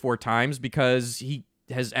 3 or 4 times because he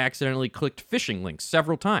has accidentally clicked phishing links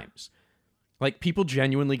several times. Like, people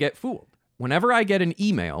genuinely get fooled. Whenever I get an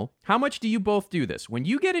email, how much do you both do this? When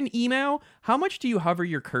you get an email, how much do you hover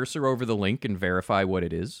your cursor over the link and verify what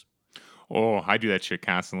it is? Oh, I do that shit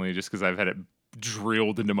constantly just because I've had it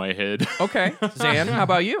drilled into my head. Okay. Zan, how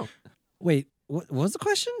about you? Wait, what was the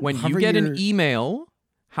question? When you get an email,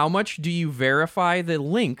 how much do you verify the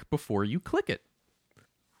link before you click it?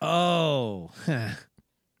 Oh.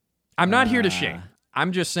 I'm not here to shame.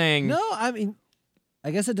 I'm just saying. No, I mean, I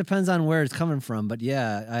guess it depends on where it's coming from, but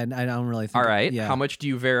yeah, I don't really think. All right. How much do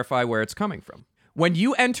you verify where it's coming from? When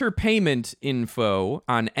you enter payment info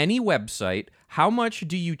on any website, how much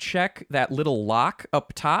do you check that little lock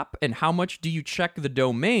up top, and how much do you check the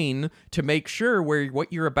domain to make sure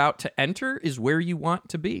what you're about to enter is where you want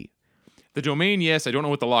to be? The domain, yes. I don't know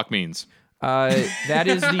what the lock means. That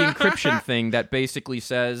is the encryption thing that basically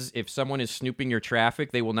says if someone is snooping your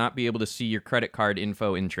traffic, they will not be able to see your credit card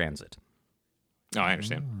info in transit. Oh, I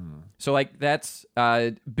understand. So, like, that's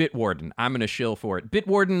Bitwarden. I'm going to shill for it.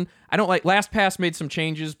 Bitwarden, I don't like. LastPass made some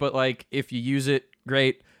changes, but, like, if you use it,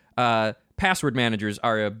 great. Password managers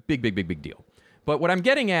are a big deal. But what I'm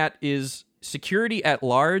getting at is security at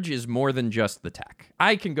large is more than just the tech.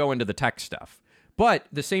 I can go into the tech stuff. But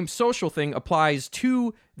the same social thing applies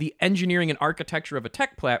to the engineering and architecture of a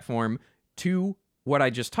tech platform to what I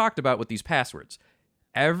just talked about with these passwords.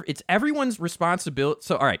 It's everyone's responsibility.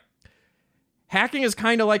 So, all right. Hacking is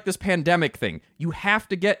kind of like this pandemic thing. You have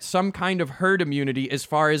to get some kind of herd immunity as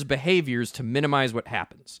far as behaviors to minimize what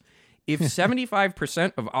happens. If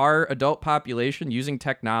 75% of our adult population using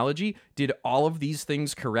technology did all of these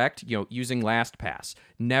things correct, using LastPass,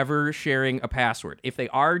 never sharing a password. If they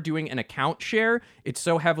are doing an account share, it's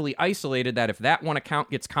so heavily isolated that if that one account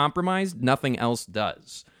gets compromised, nothing else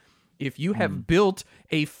does. If you have built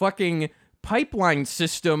a fucking pipeline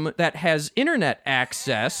system that has internet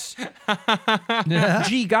access.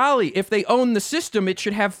 Gee golly, if they own the system, it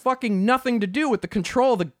should have fucking nothing to do with the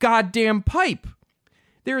control of the goddamn pipe.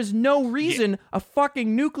 There is no reason a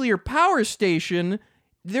fucking nuclear power station,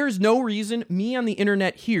 there's no reason me on the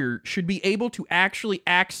internet here should be able to actually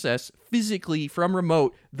access physically from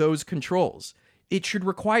remote those controls. It should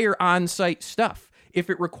require on-site stuff. If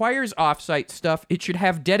it requires off-site stuff, it should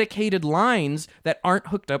have dedicated lines that aren't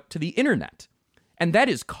hooked up to the internet. And that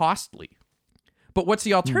is costly. But what's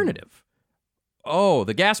the alternative? Oh,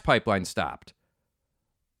 the gas pipeline stopped.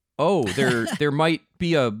 Oh, there might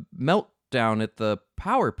be a meltdown at the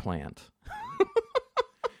power plant.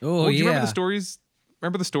 Oh, do you remember the stories?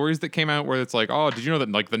 Remember the stories that came out where it's like, oh, did you know that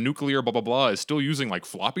like the nuclear blah blah blah is still using like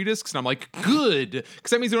floppy disks? And I'm like, good, because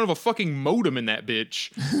that means they don't have a fucking modem in that bitch.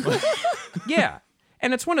 Yeah.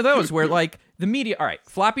 And it's one of those where, like, the media... All right,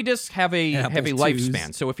 floppy disks have a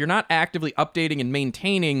lifespan. So if you're not actively updating and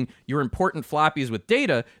maintaining your important floppies with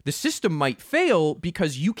data, the system might fail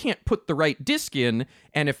because you can't put the right disk in,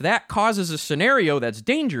 and if that causes a scenario that's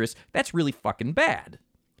dangerous, that's really fucking bad.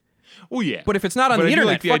 Well, yeah. But if it's not on the internet,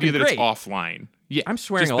 like the fucking idea that great. it's offline. Yeah, I'm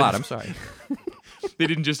swearing a lot. I'm sorry. They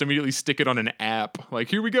didn't just immediately stick it on an app. Like,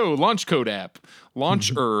 here we go, launch code app.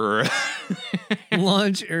 Launcher.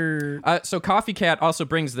 Launcher. So Coffee Cat also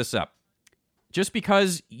brings this up. Just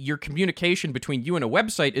because your communication between you and a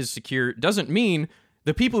website is secure doesn't mean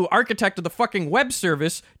the people who architected the fucking web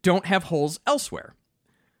service don't have holes elsewhere.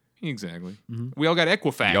 Exactly. We all got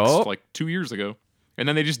Equifax Yup. like 2 years ago. And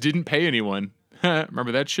then they just didn't pay anyone.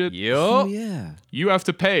 Remember that shit? Oh, Yup. yeah. You have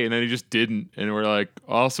to pay, and then they just didn't. And we're like,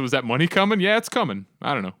 oh, so is that money coming? Yeah, it's coming.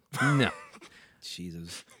 I don't know. No.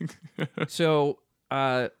 Jesus. So,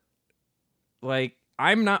 like,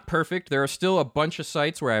 I'm not perfect. There are still a bunch of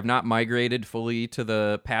sites where I've not migrated fully to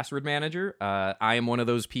the password manager. I am one of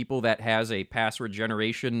those people that has a password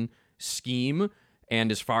generation scheme.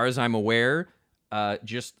 And as far as I'm aware,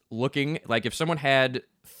 just looking, like, if someone had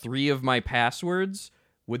 3 of my passwords,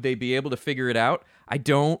 would they be able to figure it out? I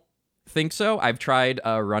don't think so. I've tried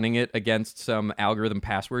running it against some algorithm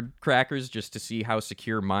password crackers just to see how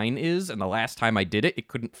secure mine is, and the last time I did it, it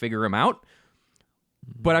couldn't figure them out.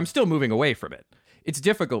 But I'm still moving away from it. It's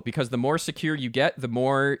difficult because the more secure you get, the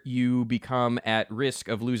more you become at risk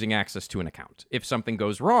of losing access to an account if something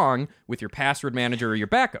goes wrong with your password manager or your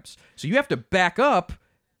backups. So you have to back up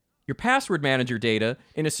your password manager data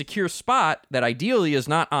in a secure spot that ideally is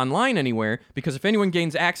not online anywhere, because if anyone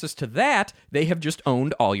gains access to that, they have just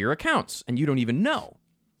owned all your accounts and you don't even know.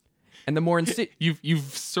 And the more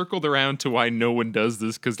You've circled around to why no one does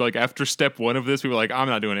this, because like after step 1 of this, we were like, I'm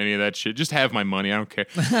not doing any of that shit. Just have my money. I don't care.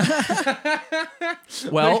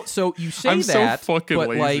 Well, so you say I'm that, so fucking but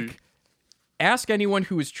lazy. like, ask anyone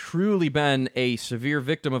who has truly been a severe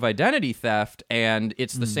victim of identity theft, and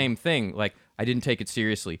it's the same thing. Like, I didn't take it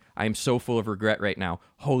seriously. I am so full of regret right now.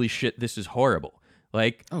 Holy shit, this is horrible.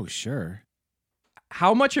 Like, Oh, sure.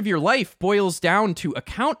 how much of your life boils down to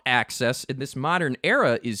account access in this modern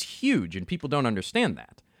era is huge, and people don't understand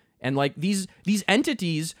that. And like, these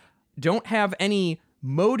entities don't have any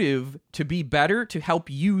motive to be better to help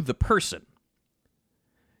you, the person.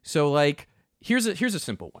 So like, here's a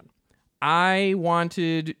simple one. I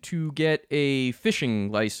wanted to get a fishing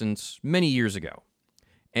license many years ago.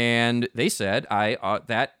 And they said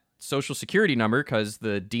that social security number, because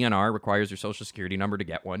the DNR requires your social security number to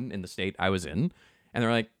get one in the state I was in. And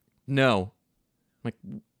they're like, no. I'm like,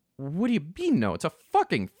 what do you mean no? It's a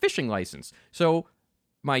fucking fishing license. So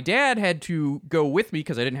my dad had to go with me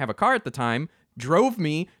because I didn't have a car at the time, drove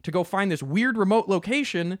me to go find this weird remote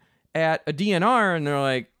location at a DNR. And they're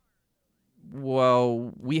like,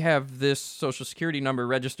 well, we have this social security number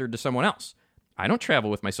registered to someone else. I don't travel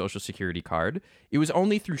with my social security card. It was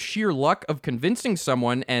only through sheer luck of convincing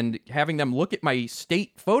someone and having them look at my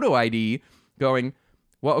state photo ID going,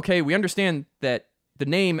 well, okay, we understand that the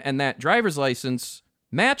name and that driver's license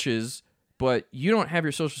matches, but you don't have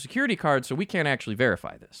your social security card, so we can't actually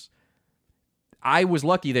verify this. I was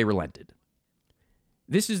lucky they relented.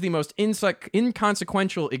 This is the most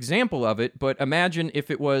inconsequential example of it, but imagine if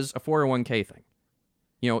it was a 401k thing.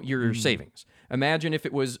 You know, your savings. Imagine if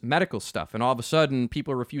it was medical stuff, and all of a sudden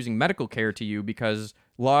people are refusing medical care to you because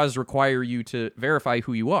laws require you to verify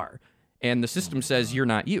who you are, and the system says you're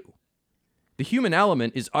not you. The human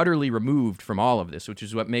element is utterly removed from all of this, which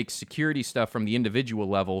is what makes security stuff from the individual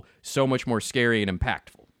level so much more scary and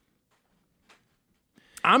impactful.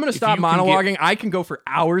 I'm going to stop monologuing. I can go for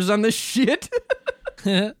hours on this shit.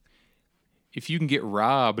 if you can get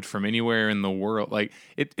robbed from anywhere in the world, like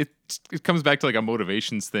it comes back to like a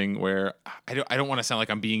motivations thing where I don't want to sound like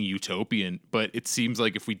I'm being utopian, but it seems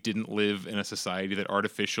like if we didn't live in a society that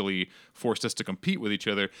artificially forced us to compete with each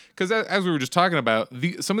other, because as we were just talking about,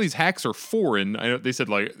 some of these hacks are foreign. I know they said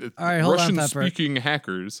like All right, hold on, Pepper. Russian-speaking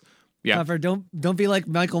hackers. Yeah, Pepper, don't be like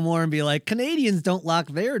Michael Moore and be like, Canadians don't lock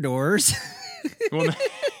their doors. well,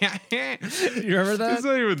 You remember that? It's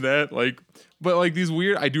not even that. Like, but like these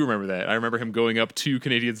weird. I do remember that. I remember him going up to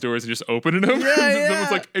Canadians' doors and just opening them. Yeah, and yeah.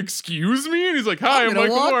 someone's like, "Excuse me," and he's like, "Hi, I'm gonna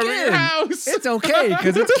Michael Moore. walk I'm at your in. house." It's okay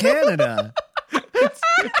because it's Canada.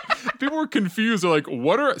 People were confused. They're like,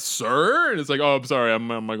 "What are, sir?" And it's like, "Oh, I'm sorry. I'm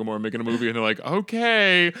Michael Moore. I'm making a movie." And they're like,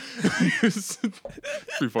 "Okay." It's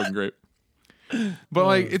pretty fucking great. But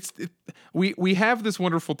like we have this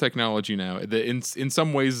wonderful technology now that in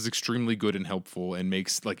some ways is extremely good and helpful and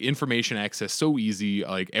makes like information access so easy.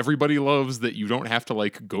 Like everybody loves that you don't have to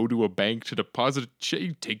like go to a bank to deposit shit.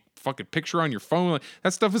 You take fucking picture on your phone. Like,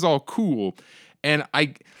 that stuff is all cool. And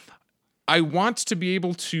I want to be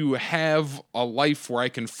able to have a life where I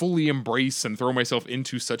can fully embrace and throw myself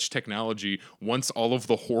into such technology once all of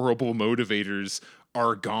the horrible motivators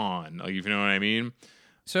are gone. Like, if you know what I mean?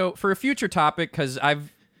 So for a future topic, because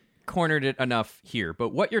I've cornered it enough here, but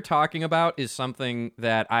what you're talking about is something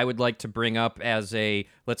that I would like to bring up as a,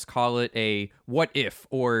 let's call it a what if,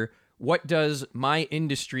 or what does my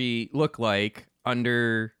industry look like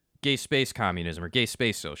under gay space communism or gay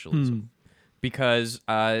space socialism? Because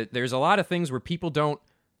there's a lot of things where people don't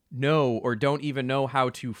know or don't even know how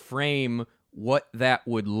to frame what that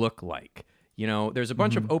would look like. You know, there's a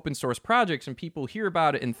bunch of open source projects and people hear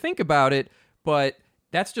about it and think about it, but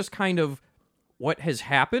that's just kind of what has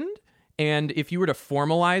happened. And if you were to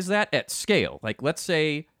formalize that at scale, like let's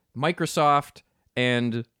say Microsoft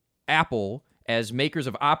and Apple as makers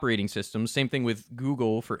of operating systems, same thing with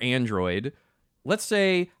Google for Android, let's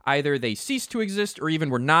say either they cease to exist or even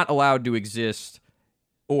were not allowed to exist,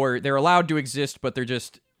 or they're allowed to exist, but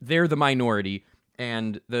they're the minority,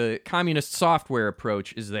 and the communist software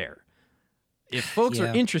approach is there. If folks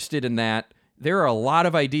are interested in that, there are a lot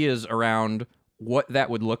of ideas around what that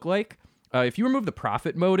would look like. If you remove the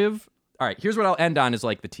profit motive, all right, here's what I'll end on is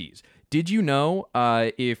like the tease. Did you know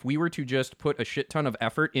if we were to just put a shit ton of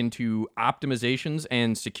effort into optimizations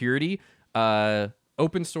and security,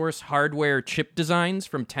 open source hardware chip designs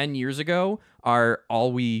from 10 years ago are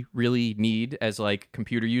all we really need as like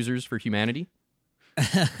computer users for humanity?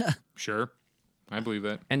 Sure. I believe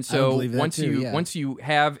that. And so believe that once too, yeah. once you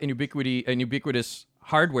have an ubiquitous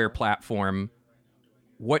hardware platform,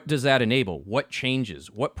 what does that enable? What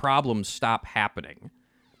changes? What problems stop happening?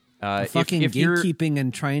 Fucking if you're gatekeeping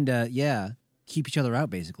and trying to, keep each other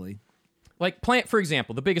out, basically. like for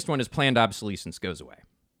example, the biggest one is planned obsolescence goes away.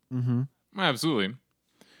 Absolutely.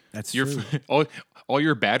 That's Your true. all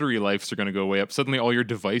your battery lives are going to go way up. Suddenly, all your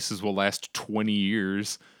devices will last 20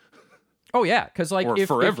 years. Oh yeah, because like Or if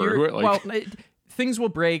forever, you're, like- things will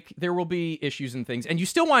break, there will be issues and things, and you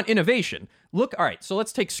still want innovation. Look, all right, so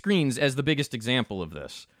let's take screens as the biggest example of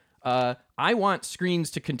this. I want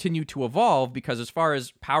screens to continue to evolve because as far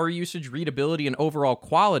as power usage, readability, and overall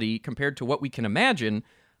quality compared to what we can imagine,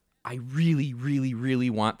 I really, really, really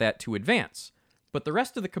want that to advance. But the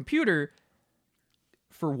rest of the computer,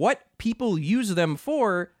 for what people use them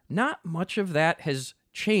for, not much of that has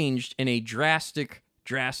changed in a drastic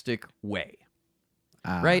way.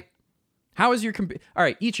 Right? How is your all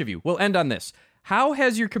right, each of you, we'll end on this. How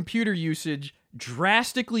has your computer usage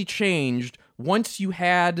drastically changed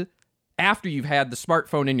after you've had the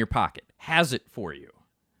smartphone in your pocket? Has it for you?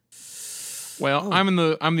 Well, I'm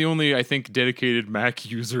the only, I think, dedicated Mac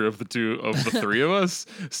user of the three of us.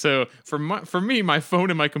 So for me, my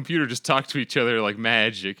phone and my computer just talk to each other like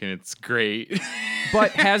magic, and it's great.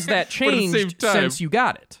 But has that changed since you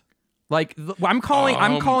got it? Like I'm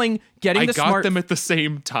calling getting the I got them at the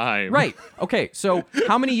same time. Right. Okay. So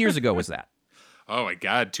how many years ago was that? Oh my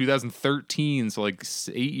God, 2013. So like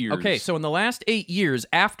 8 years. Okay. So in the last 8 years,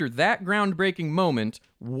 after that groundbreaking moment,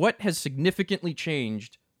 what has significantly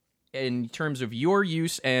changed in terms of your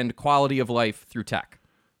use and quality of life through tech?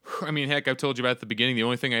 I mean, heck, I've told you about at the beginning. The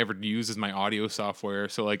only thing I ever use is my audio software.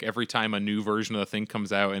 So like every time a new version of the thing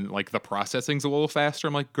comes out and like the processing's a little faster,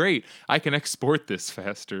 I'm like, great, I can export this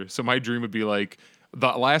faster. So my dream would be like the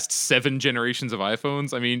last 7 generations of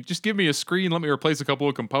iPhones. I mean, just give me a screen, let me replace a couple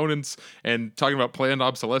of components. And talking about planned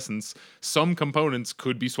obsolescence, some components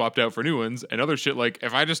could be swapped out for new ones, and other shit, like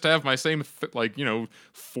if I just have my same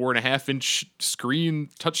 4.5-inch screen,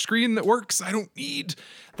 touch screen that works, I don't need.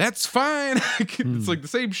 That's fine. It's like the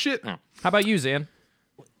same shit. Oh. How about you, Zan?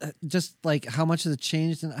 Just like how much has it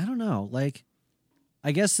changed? And I don't know. Like,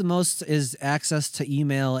 I guess the most is access to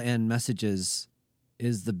email and messages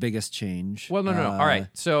is the biggest change. Well, no. All right.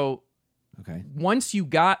 So Okay. once you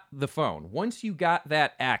got the phone, once you got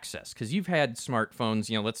that access, because you've had smartphones,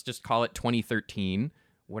 let's just call it 2013,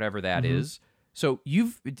 whatever that is. So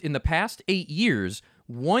you've, in the past 8 years,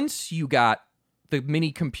 once you got the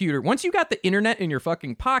mini computer, once you got the internet in your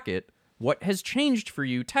fucking pocket, what has changed for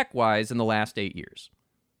you tech-wise in the last 8 years?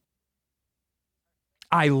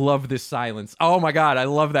 I love this silence. Oh my God, I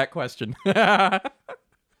love that question.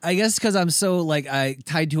 I guess because I'm so I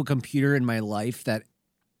tied to a computer in my life that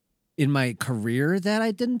in my career that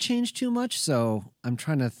I didn't change too much. So I'm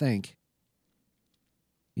trying to think.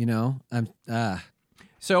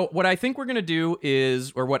 So what I think we're going to do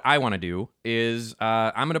is, or what I want to do is,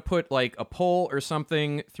 I'm going to put a poll or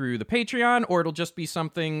something through the Patreon, or it'll just be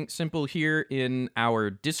something simple here in our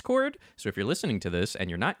Discord. So if you're listening to this and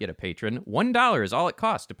you're not yet a patron, $1 is all it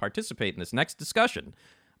costs to participate in this next discussion.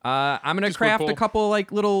 I'm going to craft a couple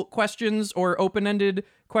little questions or open-ended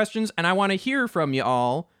questions, and I want to hear from you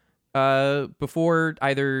all before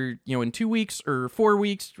either, in 2 weeks or 4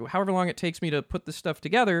 weeks, however long it takes me to put this stuff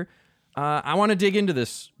together. I want to dig into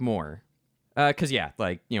this more. Because,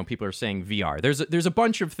 people are saying VR. There's a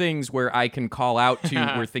bunch of things where I can call out to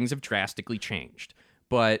where things have drastically changed.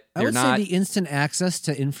 But I would say the instant access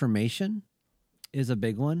to information is a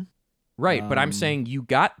big one. Right, but I'm saying you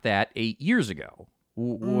got that 8 years ago.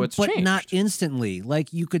 What's changed? But not instantly.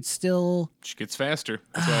 You could still... It gets faster.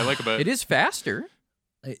 That's what I like about it. It is faster.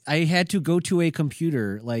 I had to go to a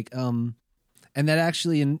computer, and that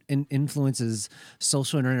actually influences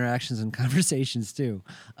social interactions and conversations too.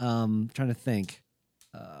 Trying to think.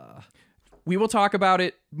 We will talk about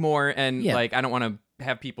it more, and Yeah. I don't want to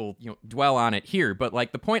have people dwell on it here, but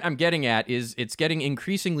the point I'm getting at is it's getting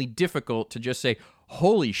increasingly difficult to just say,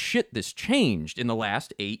 "Holy shit, this changed in the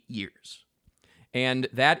last 8 years," and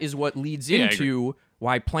that is what leads into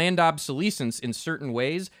why planned obsolescence in certain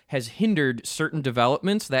ways has hindered certain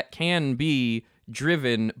developments that can be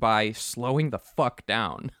driven by slowing the fuck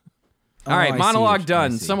down. All right, monologue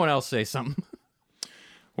done. Someone else say something.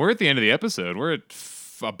 We're at the end of the episode. We're at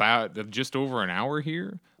about just over an hour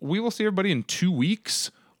here. We will see everybody in 2 weeks.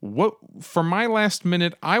 For my last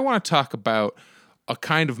minute, I want to talk about a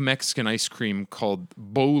kind of Mexican ice cream called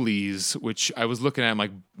Boli's, which I was looking at. I'm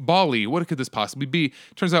like, Bali, what could this possibly be?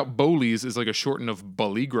 Turns out Boli's is a shorten of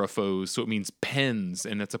boligrafos, so it means pens,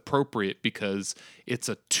 and it's appropriate because it's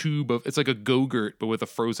a tube of, it's like a Go-Gurt, but with a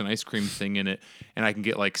frozen ice cream thing in it, and I can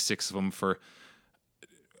get 6 of them for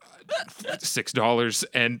 $6,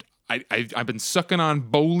 and I've been sucking on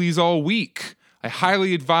Boli's all week. I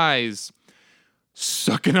highly advise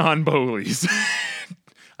sucking on Boli's.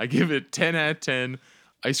 I give it 10 out of 10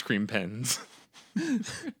 ice cream pens.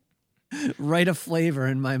 Right a flavor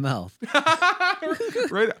in my mouth.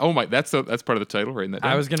 Right. Oh my, that's part of the title, right? In that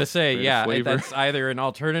I was going to say, right, that's either an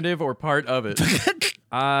alternative or part of it.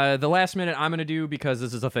 The last minute I'm going to do, because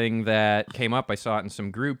this is a thing that came up. I saw it in some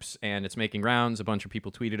groups, and it's making rounds. A bunch of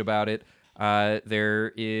people tweeted about it.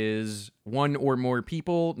 There is one or more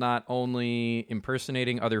people not only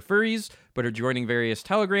impersonating other furries, but are joining various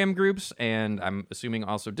Telegram groups, and I'm assuming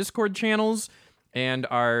also Discord channels, and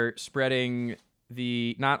are spreading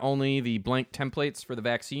not only the blank templates for the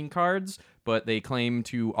vaccine cards, but they claim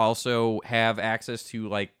to also have access to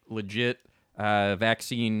legit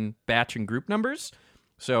vaccine batch and group numbers.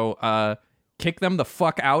 So kick them the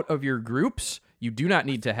fuck out of your groups. You do not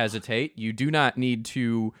need to hesitate. You do not need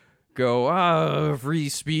to go, free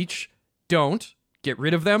speech. Don't. Get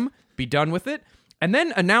rid of them. Be done with it. And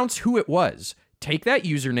then announce who it was. Take that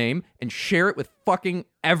username and share it with fucking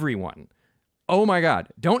everyone. Oh my God.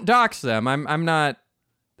 Don't dox them. I'm not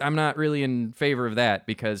really in favor of that,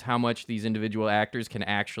 because how much these individual actors can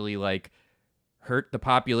actually hurt the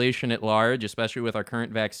population at large, especially with our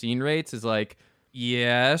current vaccine rates, is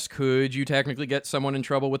yes, could you technically get someone in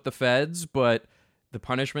trouble with the feds, but the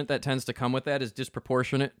punishment that tends to come with that is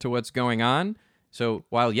disproportionate to what's going on. So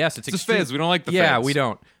while, yes, it's the feds. We don't like the feds. Yeah, we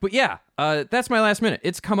don't. But yeah, that's my last minute.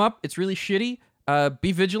 It's come up. It's really shitty.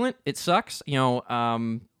 Be vigilant. It sucks.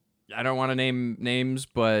 I don't want to name names,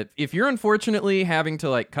 but if you're unfortunately having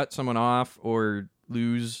to cut someone off or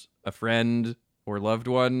lose a friend or loved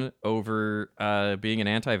one over being an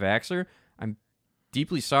anti-vaxxer, I'm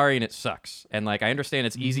deeply sorry, and it sucks. And I understand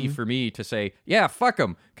it's easy for me to say, yeah, fuck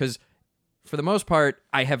them, because for the most part,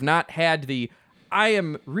 I have not had I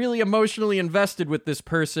am really emotionally invested with this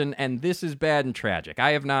person, and this is bad and tragic.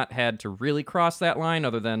 I have not had to really cross that line,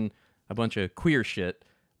 other than a bunch of queer shit.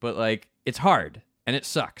 But it's hard, and it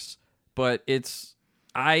sucks. But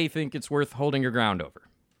I think it's worth holding your ground over.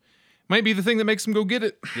 Might be the thing that makes them go get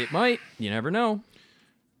it. It might. You never know.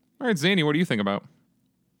 All right, Zanny, what do you think about?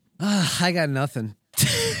 I got nothing.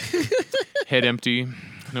 Head empty,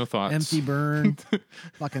 no thoughts. Empty burn.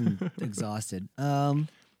 Fucking exhausted. What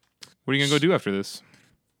are you gonna go do after this?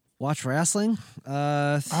 Watch wrestling?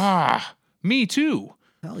 Me too.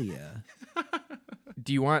 Hell yeah.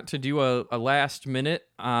 Do you want to do a last minute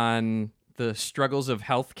on the struggles of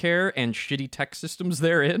healthcare and shitty tech systems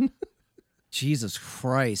therein? Jesus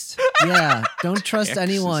Christ. Yeah, don't trust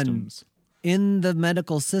anyone Systems. in the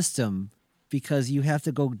medical system because you have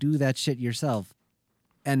to go do that shit yourself.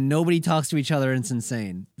 And nobody talks to each other, and it's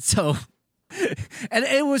insane. So, and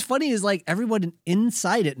it was funny is like everyone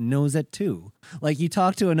inside it knows it too. Like you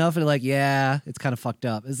talk to enough and like, yeah, it's kind of fucked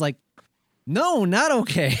up. It's like, no, not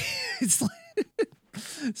okay. It's like,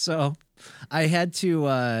 so I had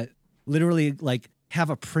to literally like have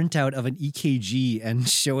a printout of an EKG and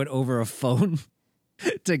show it over a phone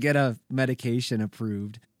to get a medication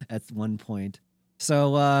approved at one point.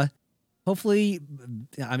 So hopefully,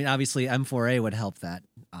 I mean, obviously M4A would help that,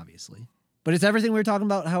 obviously. But it's everything we were talking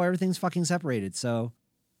about, how everything's fucking separated. So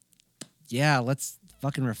yeah, let's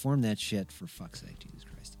fucking reform that shit for fuck's sake, Jesus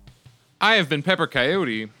Christ. I have been Pepper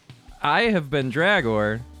Coyote. I have been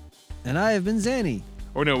Dragor. And I have been Zanny.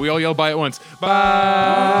 Oh no, we all yell bye at once.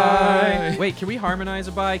 Bye. Wait, can we harmonize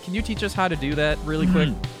a bye? Can you teach us how to do that really quick?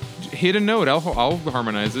 Hit a note. I'll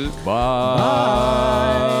harmonize it. Bye.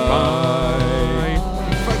 Bye.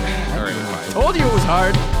 All right, bye. Told you it was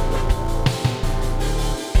hard.